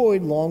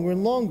avoid longer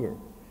and longer.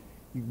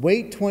 You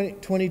wait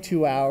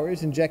 22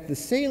 hours, inject the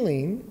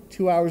saline,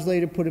 2 hours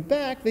later put it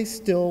back, they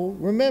still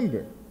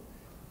remember.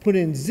 Put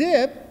in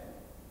ZIP,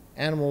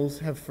 animals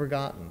have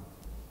forgotten.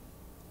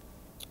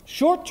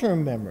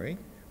 Short-term memory,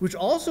 which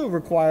also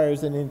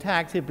requires an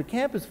intact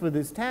hippocampus for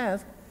this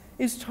task,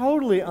 is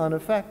totally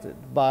unaffected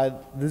by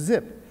the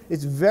ZIP.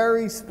 It's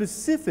very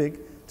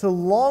specific to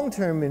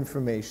long-term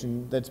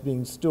information that's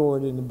being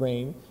stored in the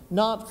brain,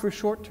 not for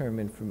short-term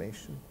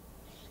information.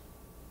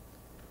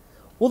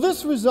 Well,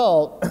 this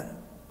result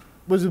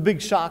was a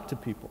big shock to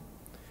people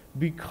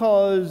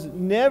because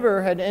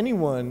never had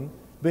anyone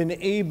been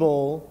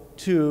able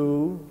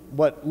to,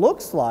 what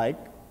looks like,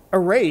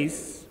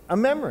 erase a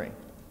memory.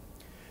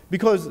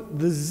 Because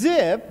the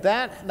ZIP,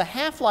 the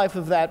half-life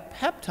of that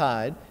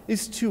peptide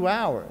is 2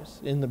 hours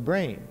in the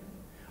brain.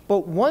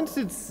 But once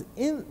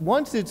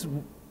it's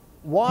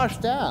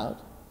washed out,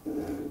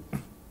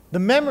 the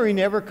memory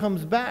never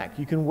comes back.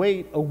 You can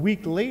wait a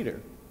week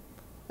later.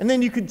 And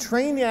then you could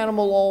train the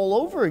animal all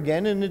over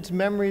again and its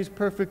memory is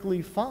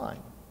perfectly fine.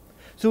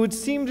 So it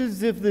seemed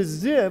as if the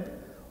ZIP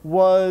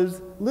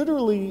was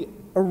literally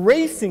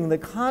erasing the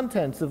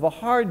contents of a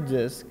hard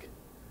disk,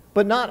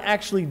 but not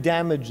actually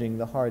damaging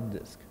the hard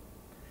disk.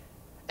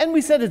 And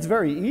we said it's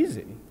very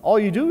easy. All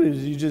you do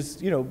is you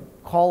just,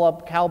 call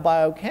up Cal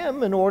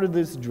Biochem and order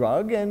this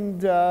drug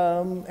and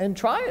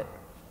try it.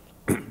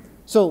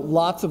 So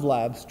lots of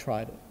labs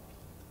tried it.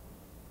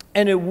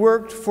 And it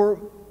worked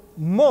for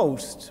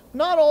most,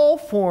 not all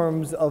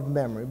forms of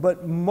memory,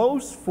 but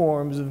most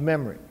forms of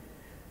memory.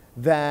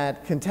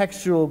 That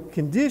contextual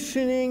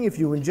conditioning, if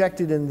you inject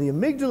it in the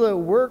amygdala, it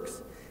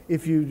works.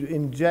 If you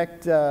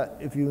inject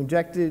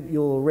it,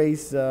 you'll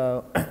erase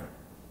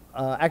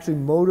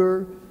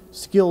actually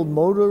skilled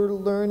motor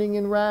learning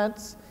in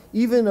rats.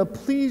 Even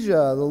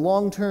Aplysia, the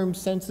long-term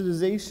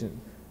sensitization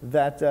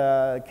that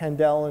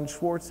Kandel and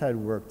Schwartz had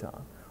worked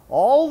on.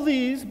 All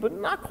these, but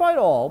not quite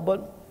all,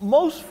 but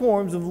most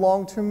forms of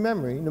long-term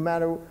memory, no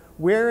matter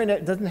where, and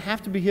it doesn't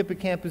have to be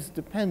hippocampus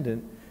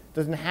dependent,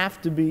 doesn't have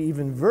to be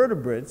even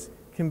vertebrates,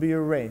 can be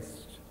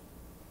erased.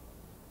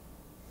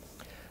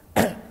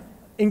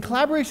 In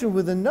collaboration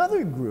with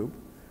another group,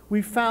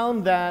 we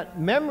found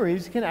that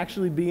memories can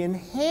actually be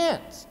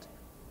enhanced,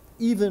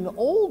 even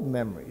old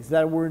memories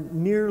that were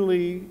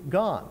nearly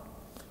gone.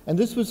 And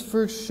this was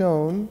first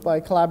shown by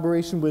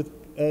collaboration with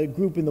a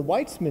group in the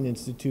Weizmann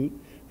Institute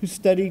who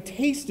studied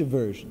taste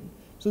aversion.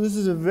 So this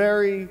is a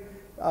very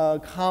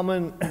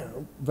common,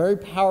 very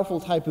powerful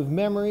type of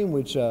memory in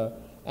which an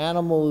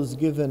animal is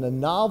given a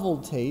novel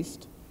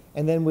taste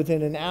and then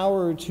within an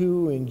hour or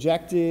two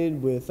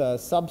injected with a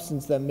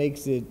substance that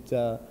makes it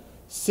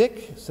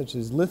sick, such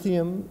as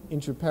lithium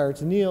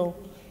intraperitoneal,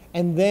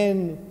 and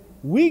then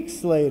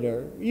weeks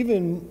later,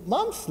 even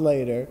months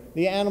later,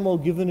 the animal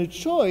given a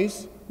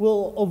choice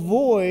will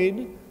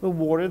avoid the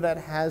water that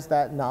has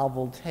that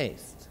novel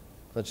taste,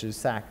 such as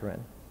saccharin.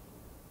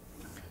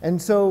 And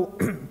so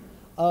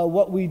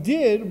what we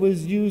did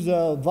was use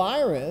a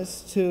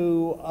virus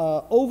to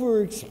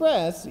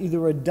overexpress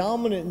either a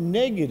dominant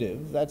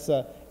negative, that's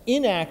an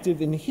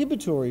inactive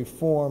inhibitory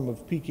form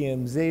of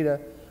PKMZeta,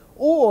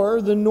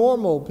 or the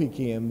normal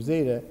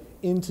PKMZeta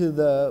into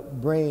the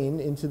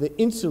brain, into the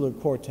insular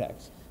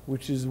cortex,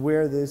 which is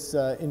where this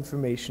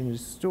information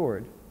is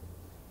stored.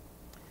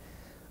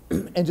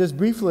 And just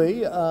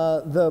briefly,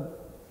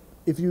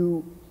 if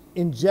you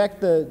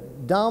inject the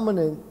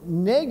dominant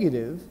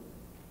negative,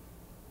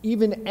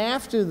 even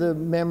after the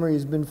memory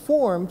has been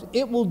formed,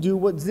 it will do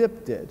what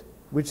ZIP did,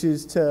 which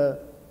is to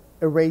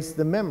erase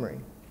the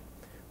memory.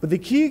 But the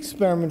key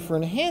experiment for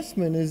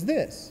enhancement is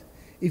this.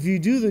 If you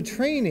do the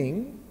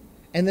training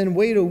and then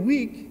wait a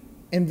week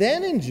and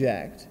then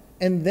inject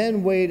and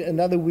then wait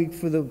another week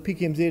for the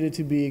PKMZeta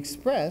to be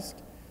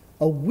expressed,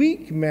 a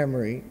weak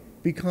memory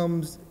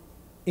becomes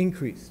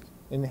increased,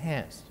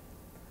 enhanced.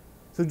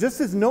 So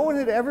just as no one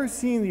had ever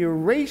seen the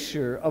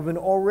erasure of an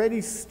already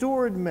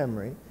stored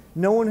memory,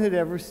 no one had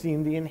ever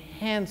seen the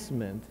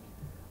enhancement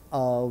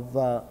of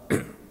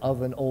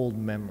an old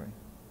memory.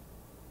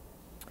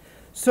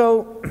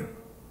 So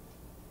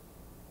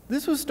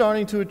this was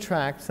starting to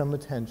attract some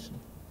attention.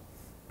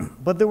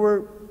 But there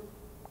were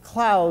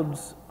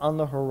clouds on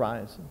the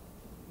horizon,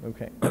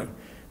 okay?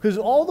 Because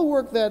all the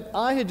work that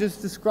I had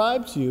just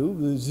described to you,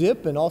 the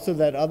ZIP and also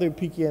that other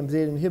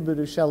PKMZeta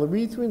inhibitor,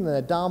 chalerethrine, and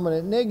that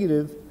dominant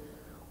negative,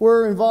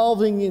 were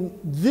involving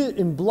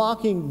in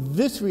blocking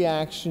this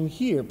reaction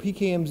here,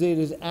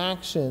 PKMZeta's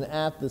action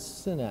at the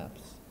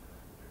synapse.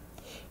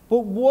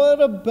 But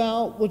what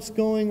about what's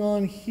going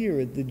on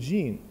here at the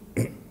gene?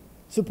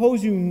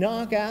 Suppose you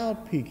knock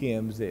out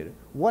PKMZeta.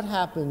 What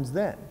happens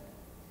then?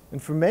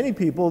 And for many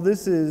people,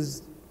 this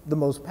is the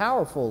most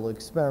powerful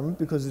experiment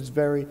because it's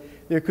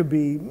there could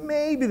be,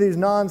 maybe there's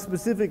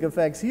non-specific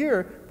effects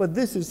here, but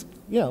this is,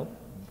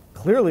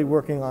 clearly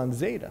working on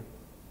zeta.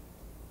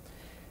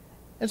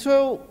 And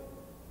so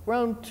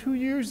around 2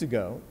 years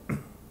ago, a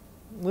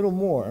little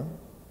more,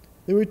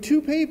 there were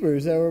 2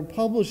 papers that were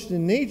published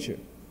in Nature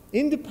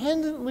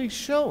independently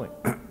showing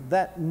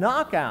that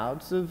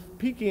knockouts of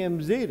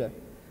PKMZeta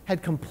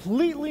had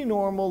completely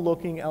normal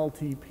looking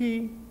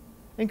LTP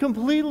and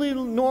completely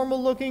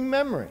normal looking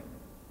memory.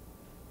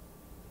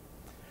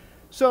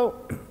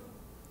 So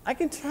I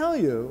can tell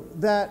you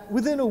that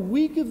within a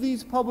week of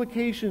these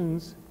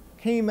publications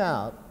came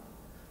out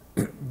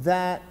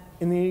that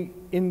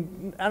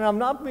and I'm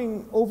not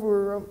being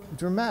over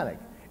dramatic,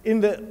 in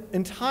the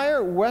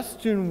entire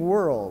Western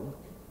world,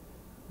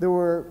 there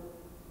were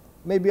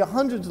maybe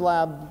 100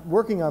 labs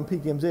working on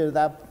PKMZeta at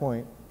that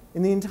point.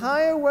 In the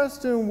entire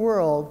Western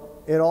world,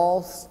 it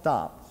all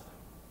stopped,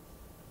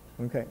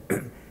 okay?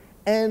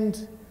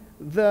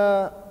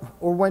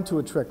 Or went to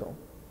a trickle.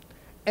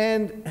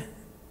 And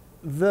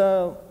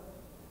the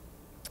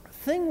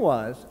thing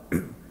was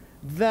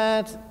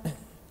that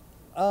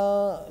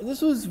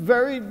this was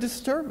very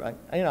disturbing.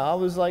 I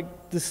was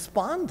like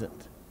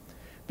despondent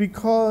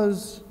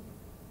because,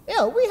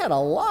 we had a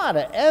lot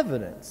of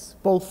evidence,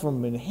 both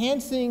from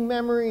enhancing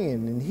memory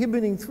and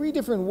inhibiting 3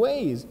 different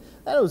ways.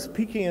 That was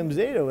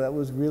PKMZeta that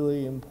was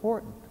really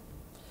important.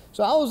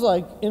 So I was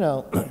like,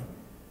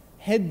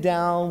 head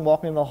down,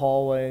 walking in the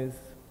hallways,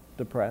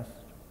 depressed.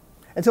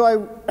 And so I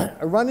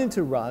run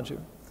into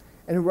Roger.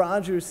 And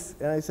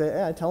I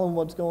say, I tell him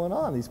what's going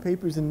on. These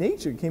papers in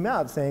Nature came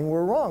out saying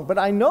we're wrong. But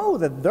I know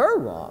that they're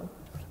wrong.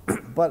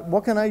 But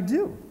what can I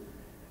do?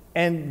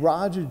 And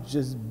Roger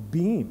just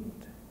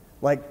beamed,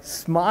 like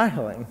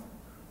smiling.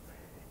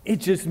 It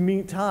just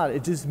means, Todd,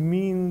 it just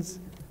means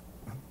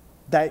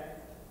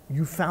that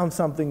you found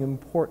something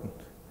important.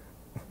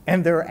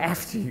 And they're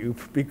after you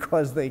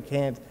because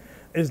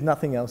there's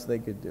nothing else they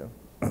could do.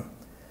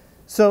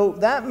 So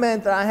that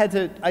meant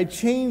that I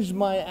changed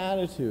my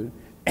attitude.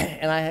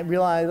 And I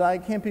realized I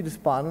can't be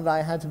despondent.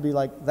 I had to be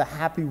like the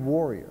happy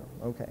warrior,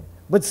 okay?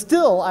 But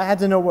still, I had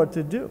to know what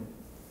to do.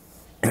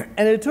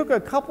 And it took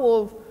a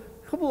couple of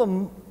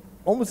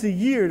almost a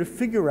year to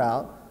figure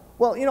out,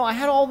 well, I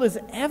had all this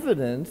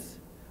evidence,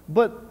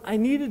 but I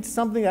needed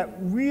something that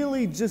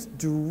really just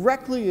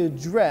directly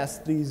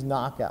addressed these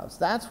knockouts.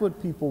 That's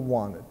what people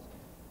wanted.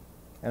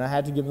 And I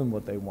had to give them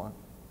what they want.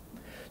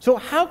 So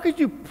how could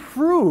you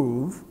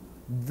prove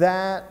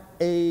that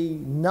a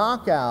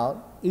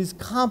knockout is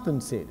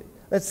compensated,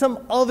 that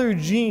some other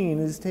gene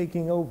is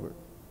taking over?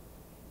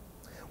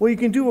 Well, you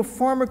can do a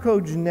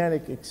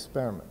pharmacogenetic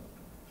experiment.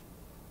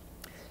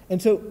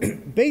 And so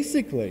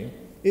basically,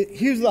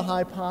 here's the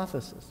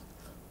hypothesis.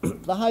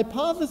 The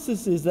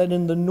hypothesis is that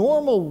in the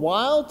normal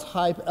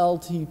wild-type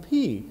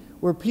LTP,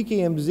 where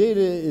PKMZeta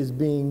is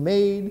being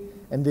made,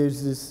 and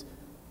there's this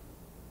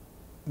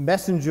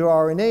messenger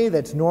RNA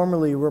that's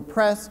normally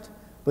repressed,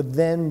 but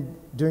then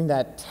during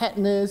that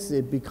tetanus,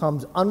 it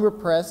becomes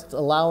unrepressed,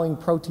 allowing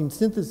protein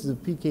synthesis of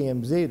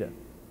PKMZeta.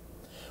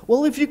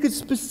 Well, if you could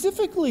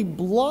specifically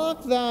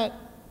block that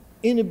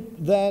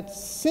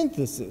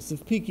synthesis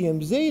of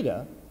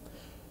PKMZeta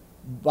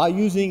by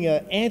using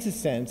an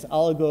antisense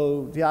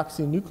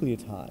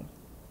oligodeoxynucleotide,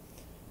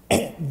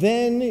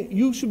 then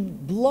you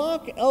should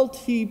block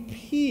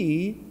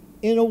LTP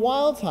in a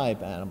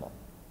wild-type animal.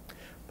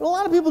 But a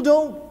lot of people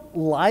don't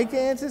like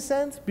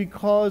antisense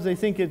because they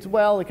think it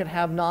could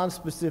have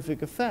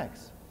non-specific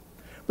effects.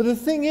 But the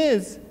thing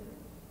is,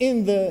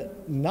 in the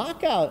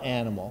knockout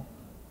animal,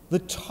 the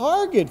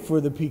target for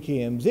the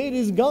PKMZeta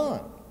is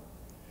gone.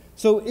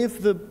 So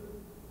if the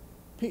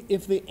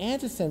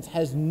antisense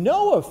has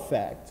no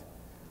effect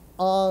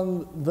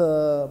on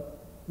the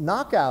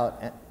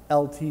knockout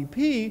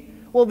LTP,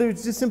 well,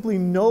 there's just simply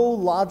no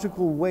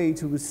logical way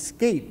to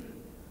escape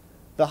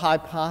the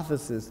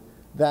hypothesis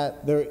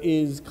that there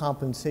is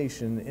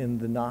compensation in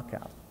the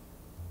knockout.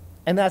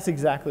 And that's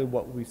exactly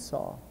what we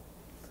saw.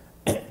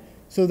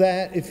 So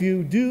that if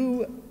you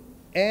do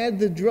add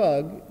the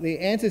drug, the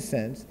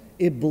antisense,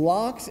 it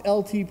blocks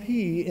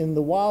LTP in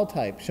the wild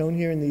type, shown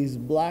here in these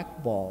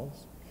black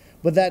balls.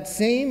 But that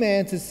same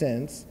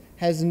antisense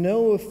has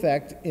no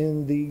effect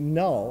in the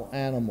null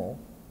animal,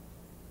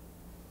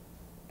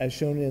 as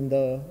shown in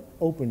the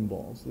open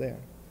balls there.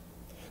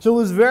 So it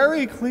was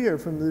very clear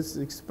from this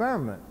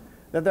experiment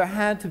that there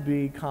had to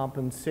be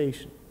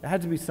compensation. There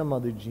had to be some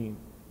other gene.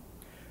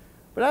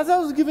 But as I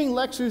was giving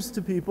lectures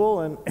to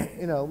people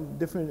and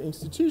different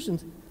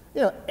institutions,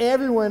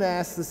 everyone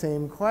asked the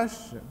same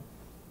question.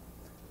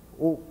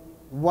 Well,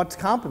 what's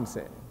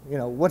compensating?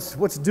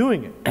 What's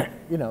doing it?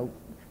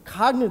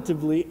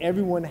 Cognitively,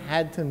 everyone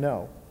had to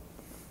know.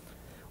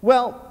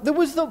 Well, there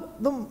was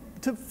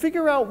to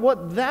figure out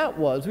what that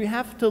was, we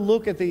have to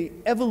look at the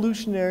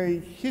evolutionary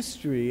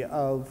history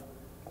of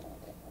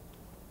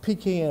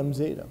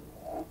PKMZeta.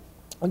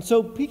 And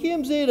so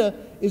PKMZeta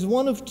is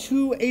one of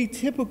two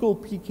atypical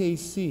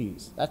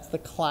PKCs. That's the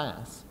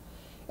class.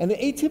 And the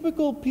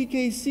atypical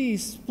PKC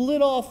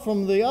split off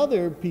from the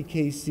other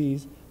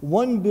PKCs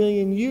 1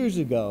 billion years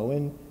ago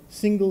in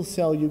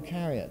single-cell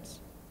eukaryotes.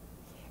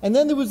 And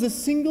then there was a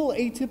single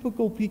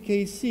atypical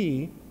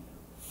PKC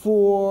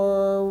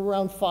for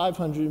around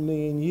 500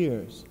 million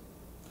years.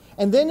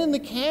 And then in the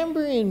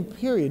Cambrian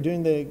period,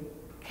 during the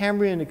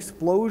Cambrian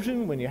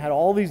explosion, when you had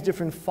all these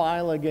different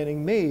phyla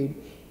getting made,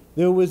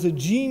 there was a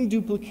gene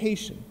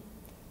duplication.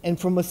 And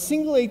from a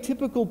single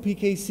atypical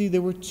PKC,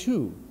 there were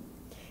two.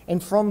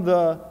 And from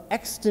the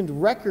extant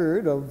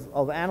record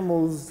of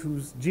animals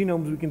whose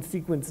genomes we can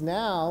sequence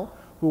now,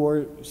 who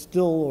are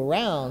still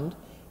around,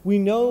 we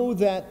know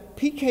that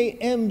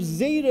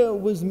PKMZeta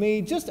was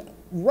made just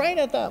right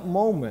at that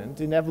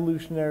moment in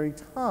evolutionary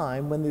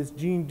time when this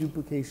gene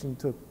duplication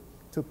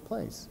took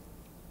place.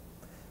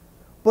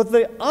 But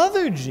the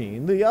other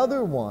gene, the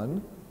other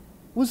one,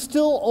 was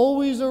still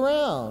always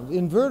around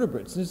in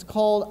vertebrates. It's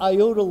called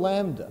iota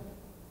lambda.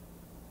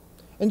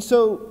 And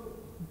so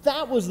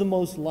that was the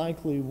most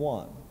likely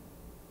one.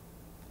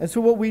 And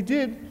so what we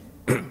did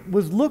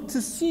was look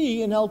to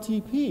see in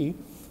LTP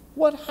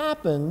what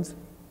happens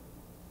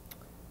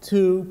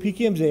to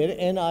PKMZeta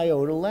and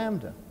iota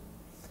lambda.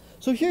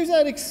 So here's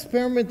that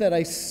experiment that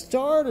I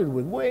started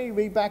with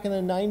way back in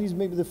the 90s,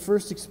 maybe the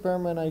first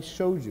experiment I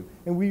showed you.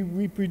 And we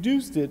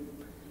reproduced it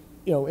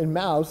in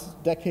mouse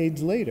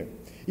decades later.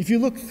 If you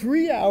look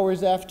 3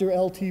 hours after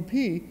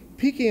LTP,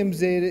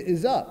 PKMZeta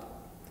is up.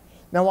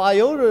 Now,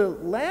 iota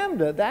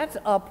lambda, that's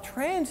up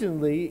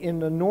transiently in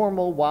the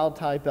normal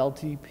wild-type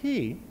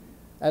LTP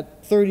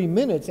at 30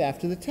 minutes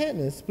after the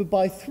tetanus, but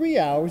by 3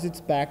 hours, it's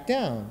back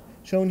down,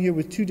 shown here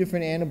with two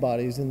different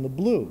antibodies in the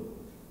blue.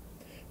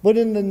 But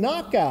in the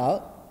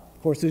knockout,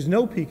 of course, there's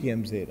no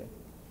PKMZeta.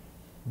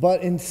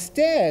 But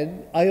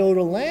instead,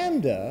 iota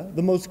lambda,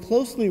 the most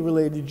closely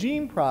related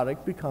gene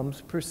product,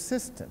 becomes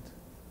persistent.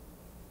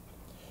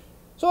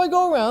 So I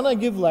go around, I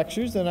give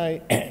lectures, and I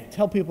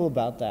tell people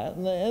about that.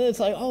 And it's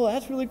like, oh,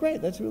 that's really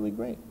great, that's really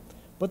great.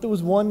 But there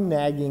was one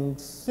nagging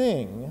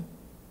thing.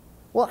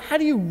 Well, how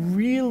do you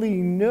really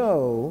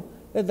know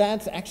that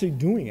that's actually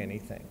doing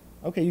anything?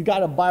 Okay, you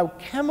got a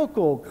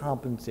biochemical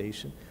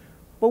compensation,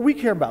 but we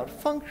care about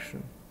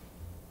function.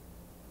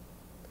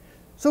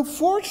 So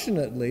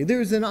fortunately,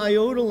 there's an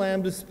iota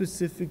lambda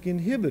specific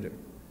inhibitor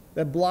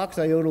that blocks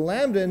iota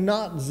lambda and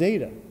not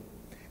zeta.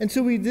 And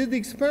so we did the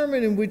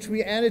experiment in which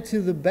we added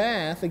to the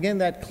bath, again,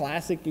 that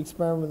classic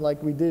experiment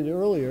like we did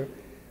earlier,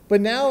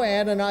 but now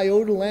add an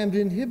iota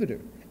lambda inhibitor.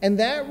 And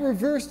that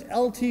reversed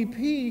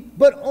LTP,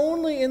 but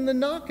only in the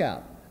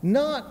knockout,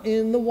 not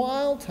in the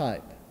wild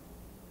type.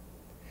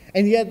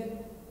 And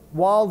yet,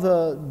 while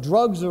the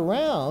drug's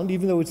around,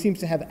 even though it seems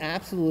to have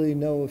absolutely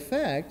no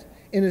effect,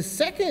 in a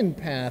second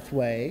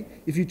pathway,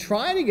 if you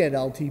try to get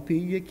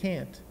LTP, you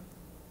can't.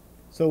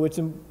 So it's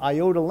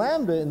iota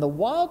lambda in the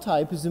wild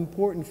type is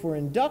important for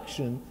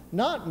induction,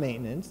 not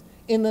maintenance.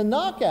 In the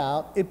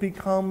knockout, it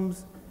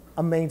becomes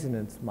a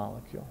maintenance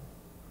molecule.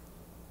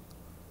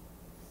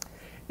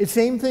 The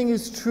same thing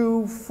is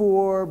true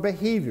for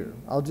behavior.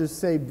 I'll just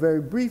say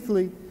very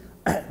briefly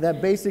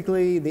that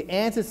basically the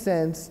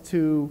antisense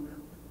to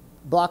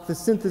block the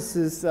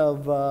synthesis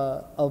of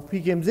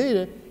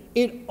PKMZeta,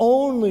 it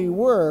only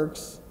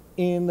works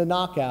in the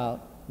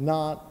knockout,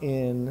 not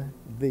in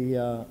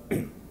the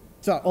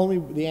sorry,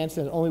 the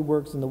antisense only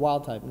works in the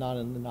wild type, not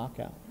in the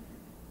knockout.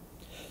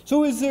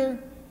 So is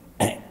there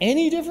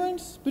any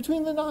difference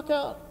between the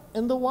knockout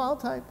and the wild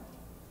type?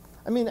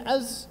 I mean,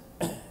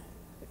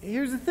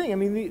 here's the thing. I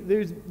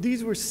mean,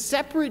 these were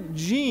separate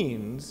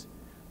genes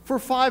for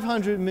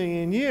 500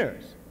 million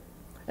years.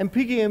 And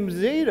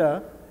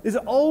PKMZeta is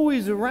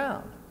always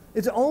around.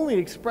 It's only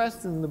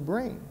expressed in the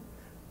brain.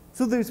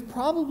 So there's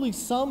probably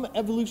some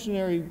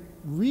evolutionary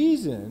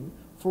reason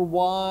for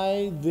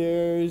why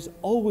there's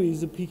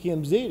always a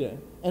PKMZeta,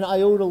 and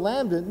iota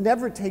lambda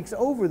never takes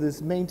over this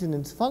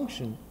maintenance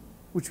function,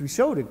 which we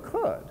showed it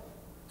could.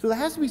 So there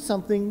has to be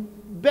something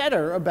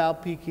better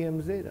about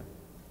PKMZeta.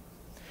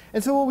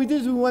 And so what we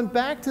did is we went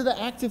back to the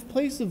active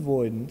place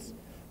avoidance,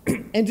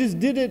 and just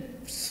did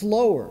it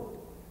slower.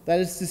 That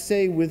is to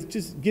say, with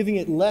just giving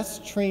it less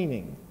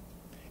training.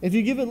 If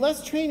you give it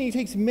less training, it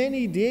takes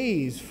many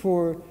days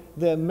for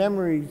the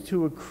memory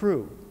to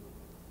accrue.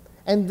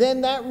 And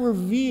then that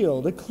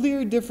revealed a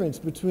clear difference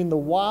between the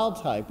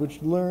wild type,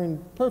 which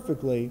learned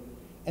perfectly,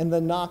 and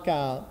the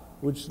knockout,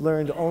 which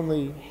learned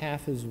only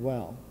half as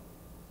well.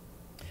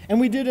 And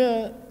we did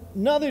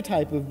another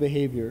type of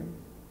behavior,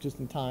 just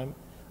in time,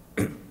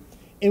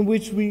 in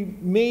which we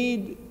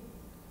made,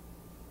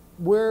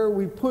 where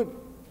we put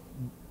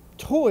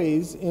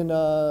toys in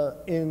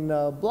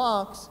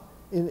blocks,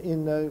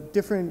 in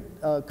different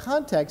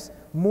contexts,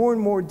 more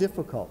and more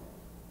difficult.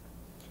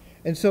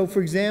 And so,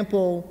 for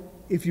example,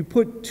 if you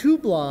put 2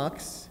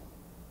 blocks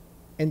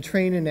and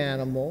train an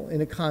animal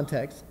in a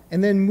context,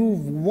 and then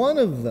move one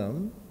of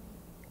them,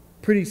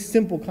 pretty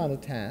simple kind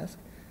of task,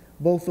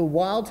 both the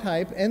wild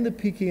type and the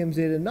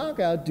PKMZeta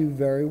knockout do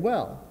very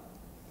well.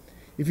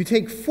 If you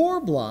take 4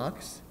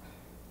 blocks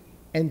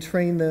and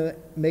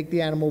make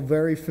the animal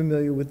very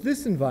familiar with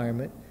this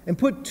environment, and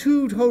put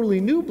 2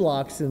 totally new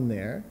blocks in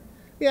there,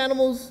 the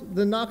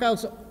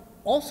knockouts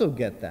also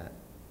get that.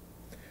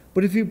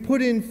 But if you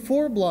put in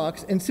 4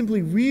 blocks and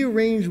simply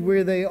rearrange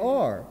where they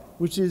are,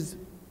 which is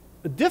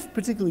a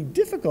particularly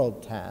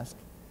difficult task,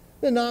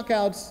 the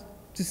knockouts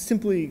just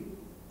simply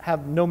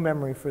have no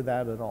memory for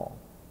that at all.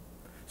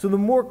 So the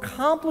more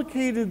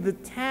complicated the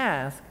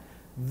task,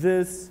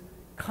 this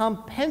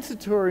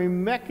compensatory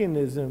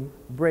mechanism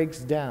breaks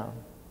down.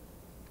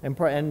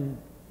 And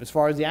as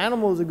far as the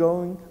animals are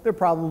going, they're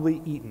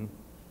probably eaten,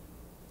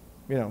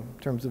 in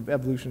terms of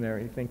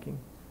evolutionary thinking.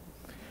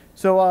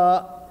 So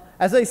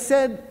as I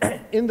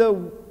said,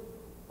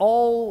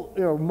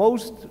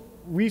 most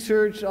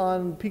research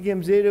on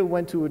PKMZeta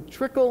went to a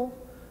trickle,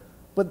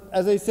 but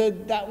as I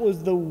said, that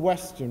was the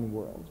Western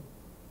world.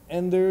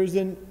 And there's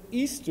an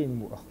Eastern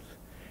world.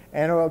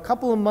 And a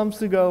couple of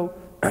months ago,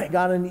 I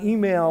got an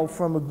email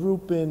from a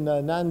group in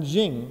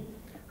Nanjing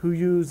who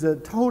use a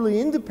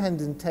totally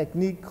independent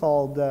technique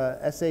called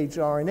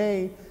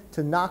shRNA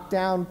to knock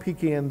down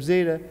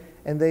PKMZeta,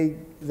 and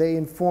they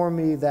inform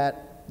me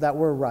that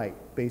we're right,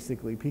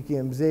 basically.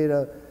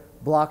 PKMZeta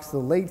blocks the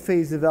late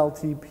phase of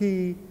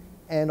LTP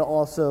and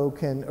also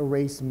can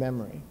erase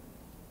memory.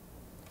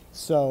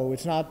 So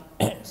it's not,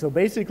 so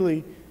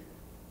basically,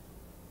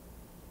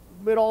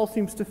 it all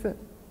seems to fit.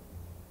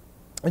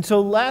 And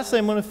so lastly,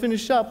 I'm going to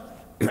finish up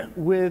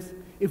with,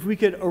 if we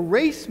could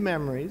erase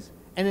memories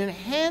and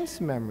enhance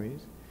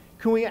memories,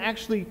 can we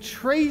actually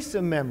trace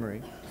a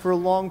memory for a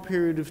long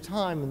period of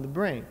time in the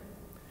brain?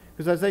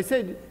 Because as I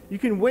said, you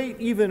can wait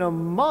even a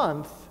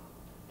month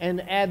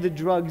and add the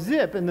drug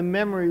ZIP, and the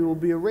memory will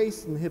be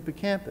erased in the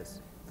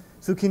hippocampus.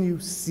 So can you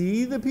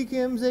see the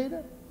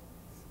PKMZeta?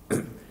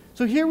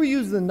 So here we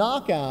use the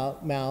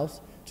knockout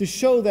mouse to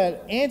show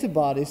that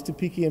antibodies to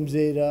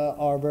PKMZeta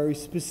are very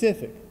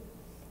specific.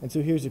 And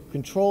so here's a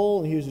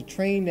control, and here's a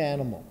trained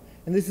animal.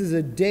 And this is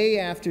a day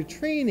after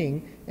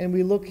training, and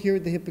we look here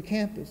at the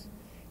hippocampus.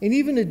 And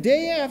even a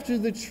day after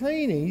the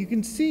training, you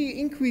can see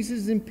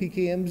increases in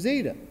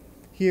PKMZeta.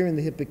 Here in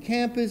the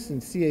hippocampus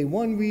and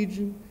CA1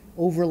 region,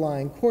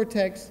 overlying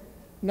cortex,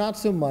 not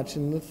so much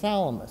in the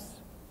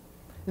thalamus.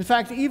 In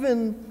fact,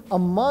 even a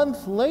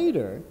month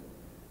later,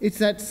 it's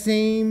that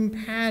same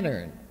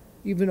pattern.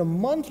 Even a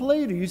month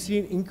later, you see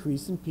an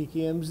increase in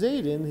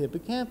PKMZeta in the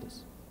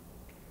hippocampus.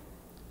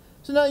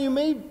 So now you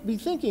may be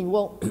thinking,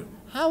 well,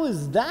 how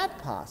is that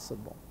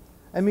possible?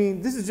 I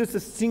mean, this is just a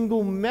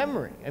single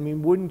memory. I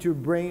mean, wouldn't your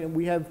brain,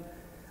 we have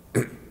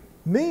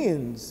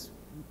millions,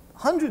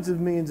 hundreds of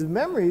millions of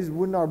memories,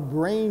 wouldn't our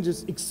brain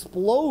just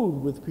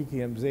explode with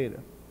PKMZeta?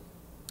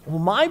 Well,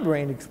 my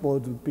brain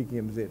explodes with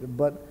PKMZeta,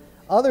 but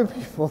other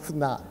people's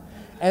not.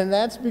 And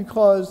that's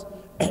because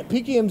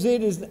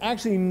PKMZeta is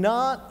actually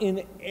not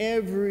in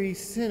every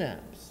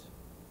synapse.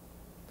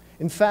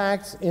 In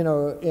fact, in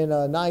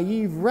a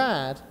naive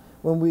rat,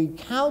 when we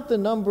count the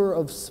number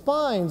of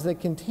spines that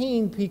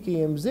contain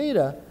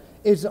PKMZeta,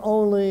 it's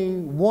only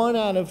 1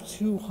 out of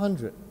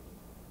 200.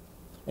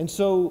 And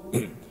so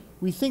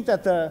we think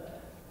that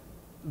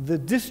the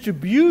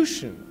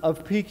distribution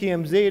of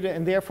PKMZeta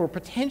and therefore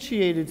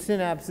potentiated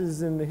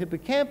synapses in the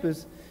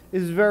hippocampus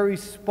is very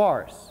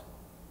sparse.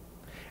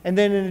 And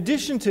then in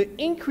addition to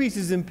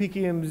increases in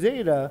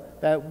PKMZeta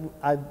that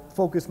I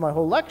focused my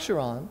whole lecture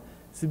on,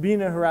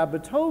 Sabina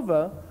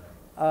Hrabatova,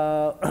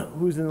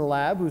 who's in the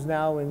lab, who's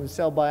now in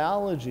cell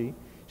biology,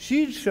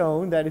 she's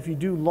shown that if you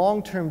do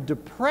long-term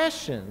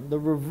depression, the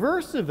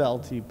reverse of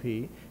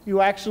LTP,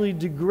 you actually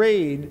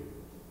degrade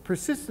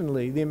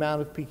persistently the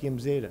amount of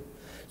PKMZeta.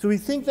 So we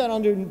think that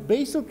under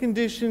basal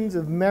conditions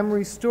of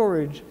memory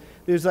storage,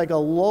 there's like a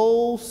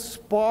low,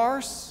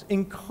 sparse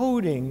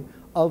encoding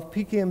of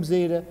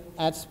PKMZeta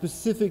at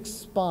specific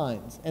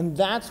spines. And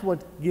that's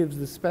what gives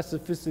the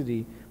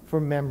specificity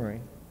for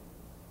memory.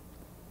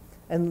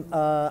 And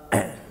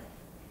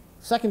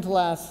second to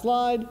last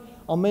slide,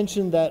 I'll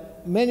mention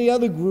that many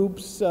other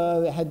groups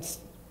had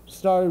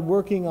started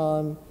working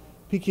on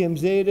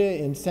PKMZeta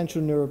in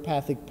central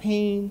neuropathic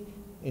pain,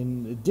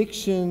 in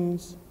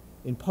addictions,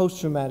 in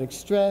post-traumatic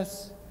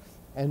stress,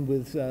 and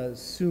with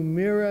Sue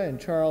Mira and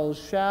Charles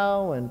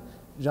Shao and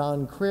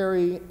John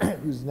Crary,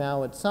 who's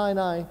now at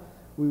Sinai,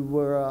 we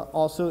were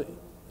also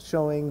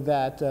showing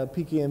that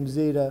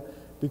PKMZeta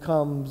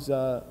becomes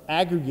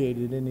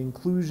aggregated in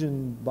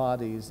inclusion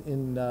bodies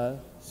in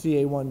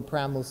CA1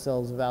 pyramidal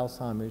cells of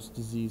Alzheimer's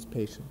disease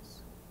patients.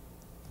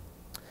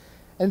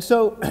 And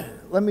so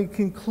let me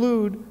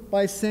conclude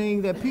by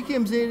saying that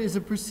PKMZeta is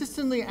a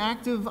persistently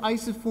active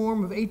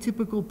isoform of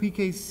atypical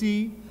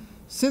PKC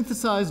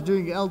synthesized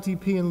during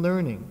LTP and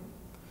learning.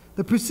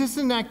 The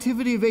persistent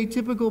activity of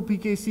atypical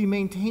PKC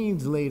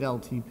maintains late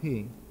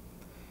LTP.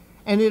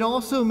 And it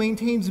also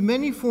maintains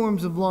many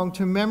forms of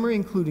long-term memory,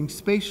 including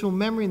spatial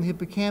memory in the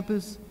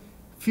hippocampus,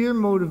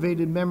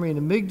 fear-motivated memory in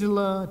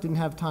amygdala, didn't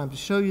have time to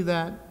show you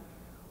that,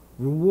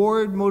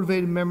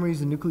 reward-motivated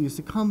memories in nucleus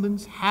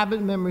accumbens,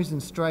 habit memories in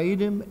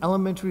striatum,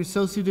 elementary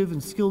associative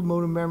and skilled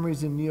motor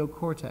memories in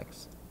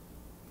neocortex.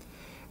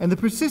 And the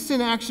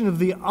persistent action of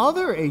the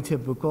other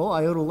atypical,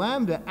 iota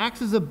lambda,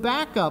 acts as a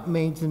backup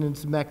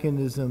maintenance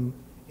mechanism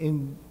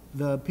in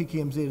the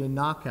PKMZeta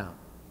knockout.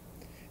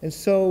 And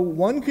so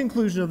one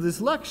conclusion of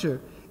this lecture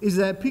is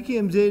that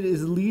PKMZeta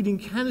is a leading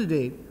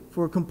candidate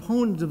for a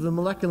component of the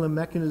molecular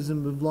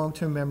mechanism of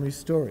long-term memory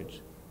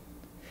storage.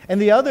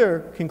 And the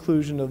other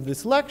conclusion of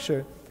this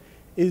lecture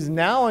is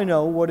now I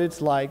know what it's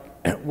like,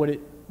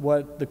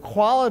 what the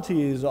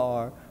qualities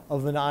are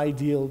of an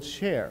ideal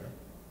chair.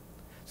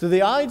 So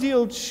the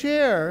ideal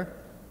chair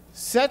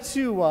sets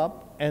you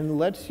up and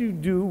lets you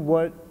do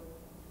what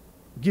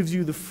gives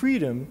you the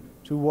freedom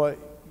to what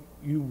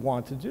you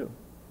want to do.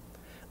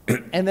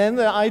 And then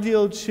the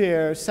ideal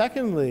chair,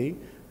 secondly,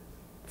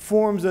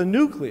 forms a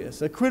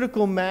nucleus, a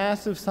critical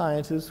mass of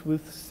scientists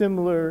with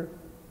similar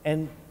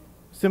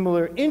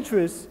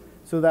interests,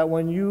 so that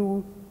when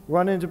you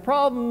run into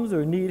problems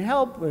or need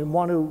help and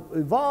want to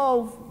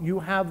evolve, you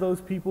have those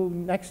people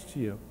next to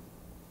you.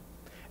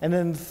 And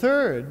then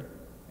third,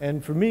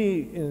 and for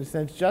me, in a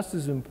sense, just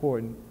as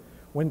important,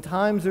 when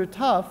times are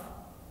tough,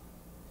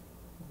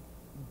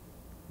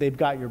 they've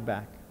got your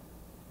back.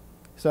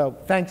 So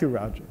thank you,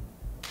 Roger.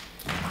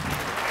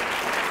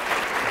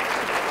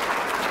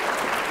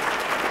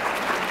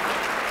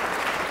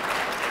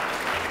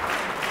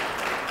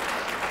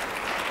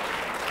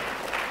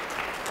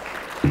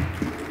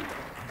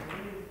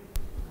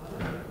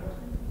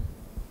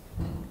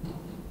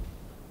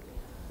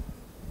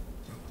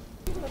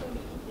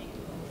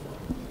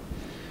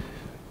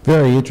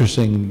 Very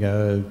interesting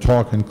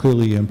talk and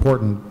clearly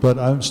important, but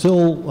I'm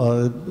still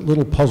a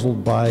little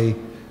puzzled by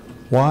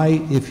why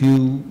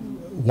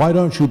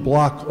don't you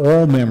block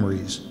all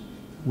memories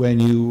when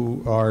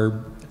you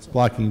are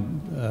blocking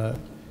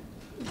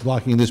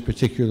this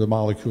particular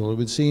molecule? It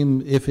would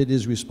seem if it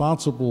is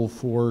responsible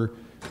for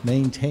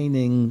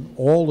maintaining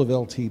all of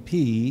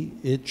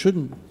LTP, it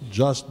shouldn't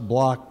just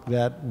block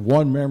that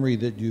one memory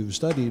that you've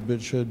studied,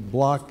 but should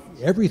block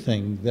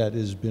everything that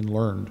has been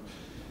learned.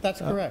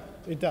 That's correct.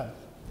 It does.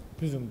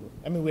 Presumably.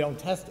 I mean, we don't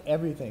test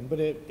everything, but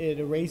it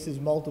erases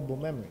multiple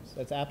memories.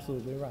 That's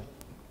absolutely right.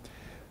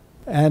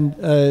 And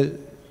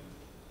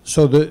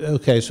so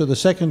the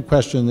second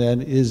question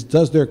then is,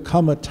 does there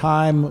come a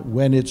time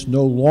when it's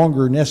no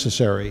longer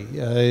necessary?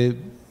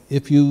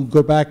 If you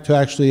go back to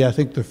actually, I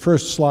think the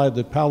first slide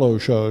that Paolo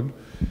showed,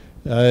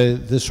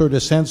 the sort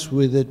of sense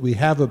that we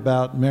have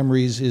about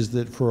memories is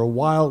that for a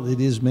while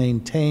it is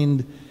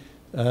maintained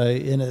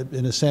in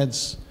a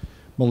sense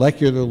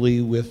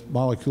molecularly with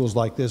molecules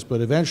like this,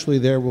 but eventually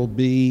there will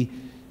be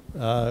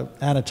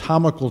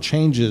anatomical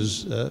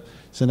changes,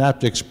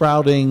 synaptic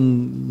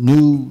sprouting,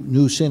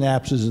 new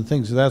synapses and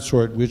things of that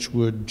sort, which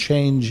would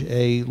change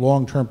a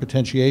long-term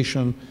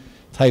potentiation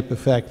type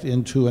effect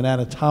into an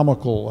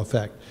anatomical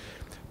effect.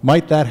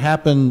 Might that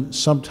happen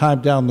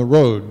sometime down the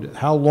road?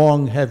 How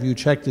long have you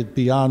checked it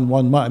beyond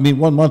 1 month? I mean,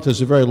 1 month is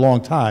a very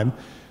long time,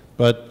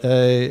 but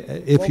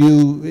if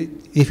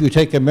you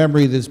take a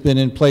memory that's been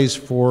in place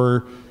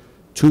for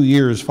 2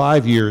 years,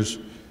 5 years,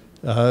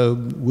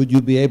 would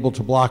you be able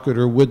to block it,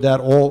 or would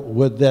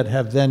that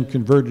have then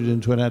converted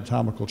into an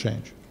anatomical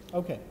change?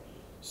 Okay,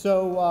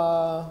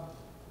 so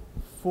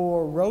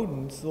for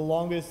rodents, the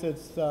longest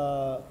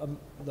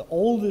the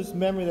oldest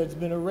memory that's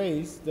been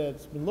erased,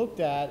 that's been looked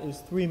at, is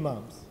 3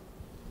 months,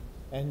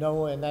 and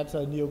that's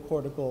a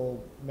neocortical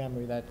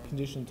memory, that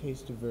conditioned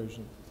taste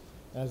aversion.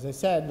 As I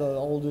said, the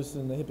oldest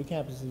in the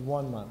hippocampus is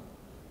 1 month,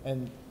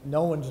 and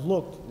no one's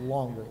looked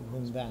longer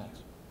than that.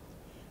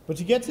 But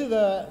to get to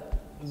the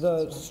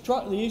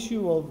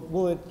issue of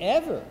will it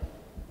ever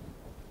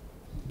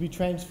be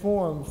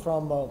transformed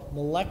from a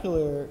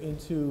molecular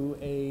into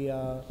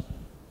a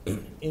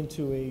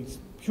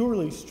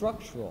purely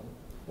structural,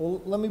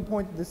 well, let me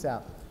point this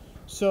out.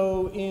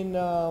 So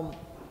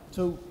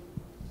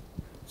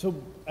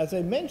as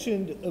I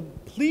mentioned,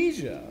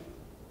 Aplysia,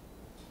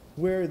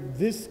 where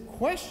this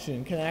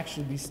question can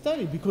actually be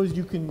studied because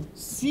you can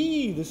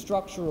see the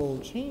structural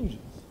changes.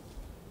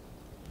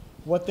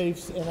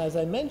 And as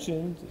I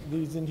mentioned,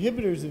 these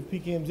inhibitors of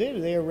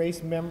PKMZeta, they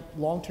erase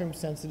long-term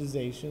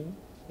sensitization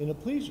in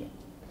Aplysia.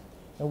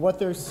 And what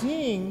they're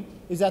seeing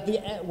is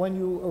that when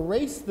you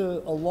erase a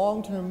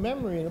long-term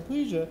memory in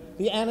Aplysia,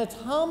 the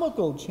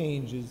anatomical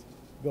changes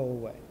go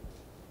away.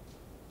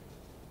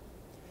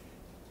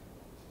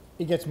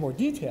 It gets more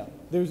detailed.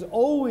 There's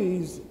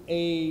always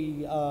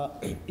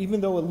even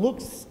though it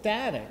looks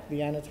static,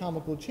 the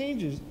anatomical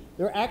changes,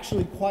 they're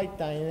actually quite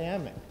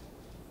dynamic.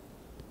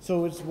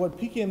 So it's what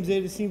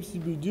PKMZeta seems to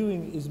be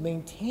doing is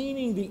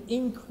maintaining the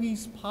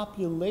increased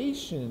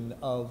population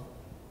of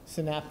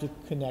synaptic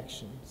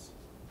connections,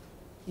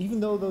 even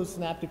though those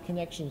synaptic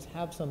connections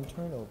have some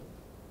turnover.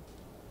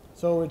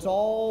 So it's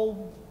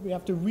all, we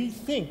have to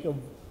rethink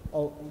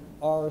of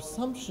our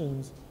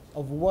assumptions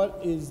of what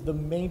is the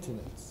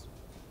maintenance.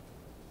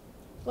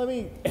 Let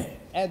me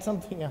add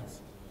something else.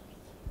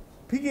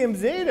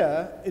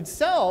 PKMZeta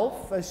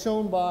itself, as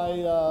shown by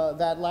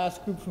that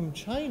last group from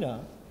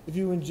China, if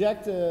you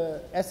inject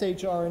a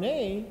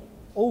shRNA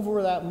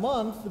over that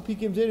month, the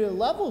PKMZeta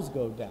levels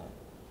go down.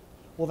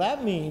 Well,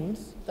 that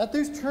means that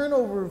there's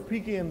turnover of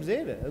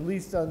PKMZeta, at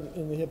least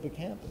in the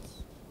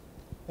hippocampus.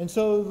 And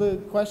so the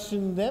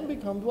question then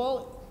becomes,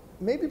 well,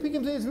 maybe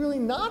PKMZeta is really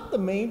not the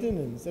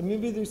maintenance, and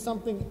maybe there's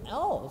something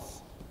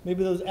else.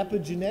 Maybe those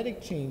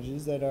epigenetic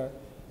changes that are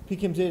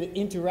PKMZeta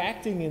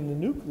interacting in the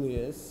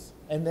nucleus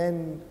and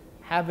then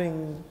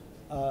having,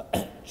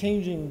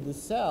 changing the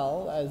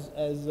cell,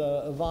 as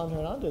Yvonne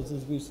Hernandez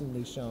has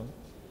recently shown.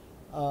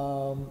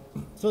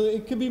 So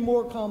it could be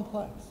more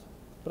complex.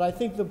 But I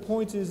think the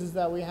point is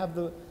that we have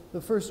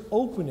the first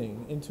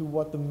opening into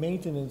what the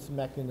maintenance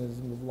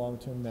mechanism of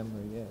long-term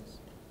memory is.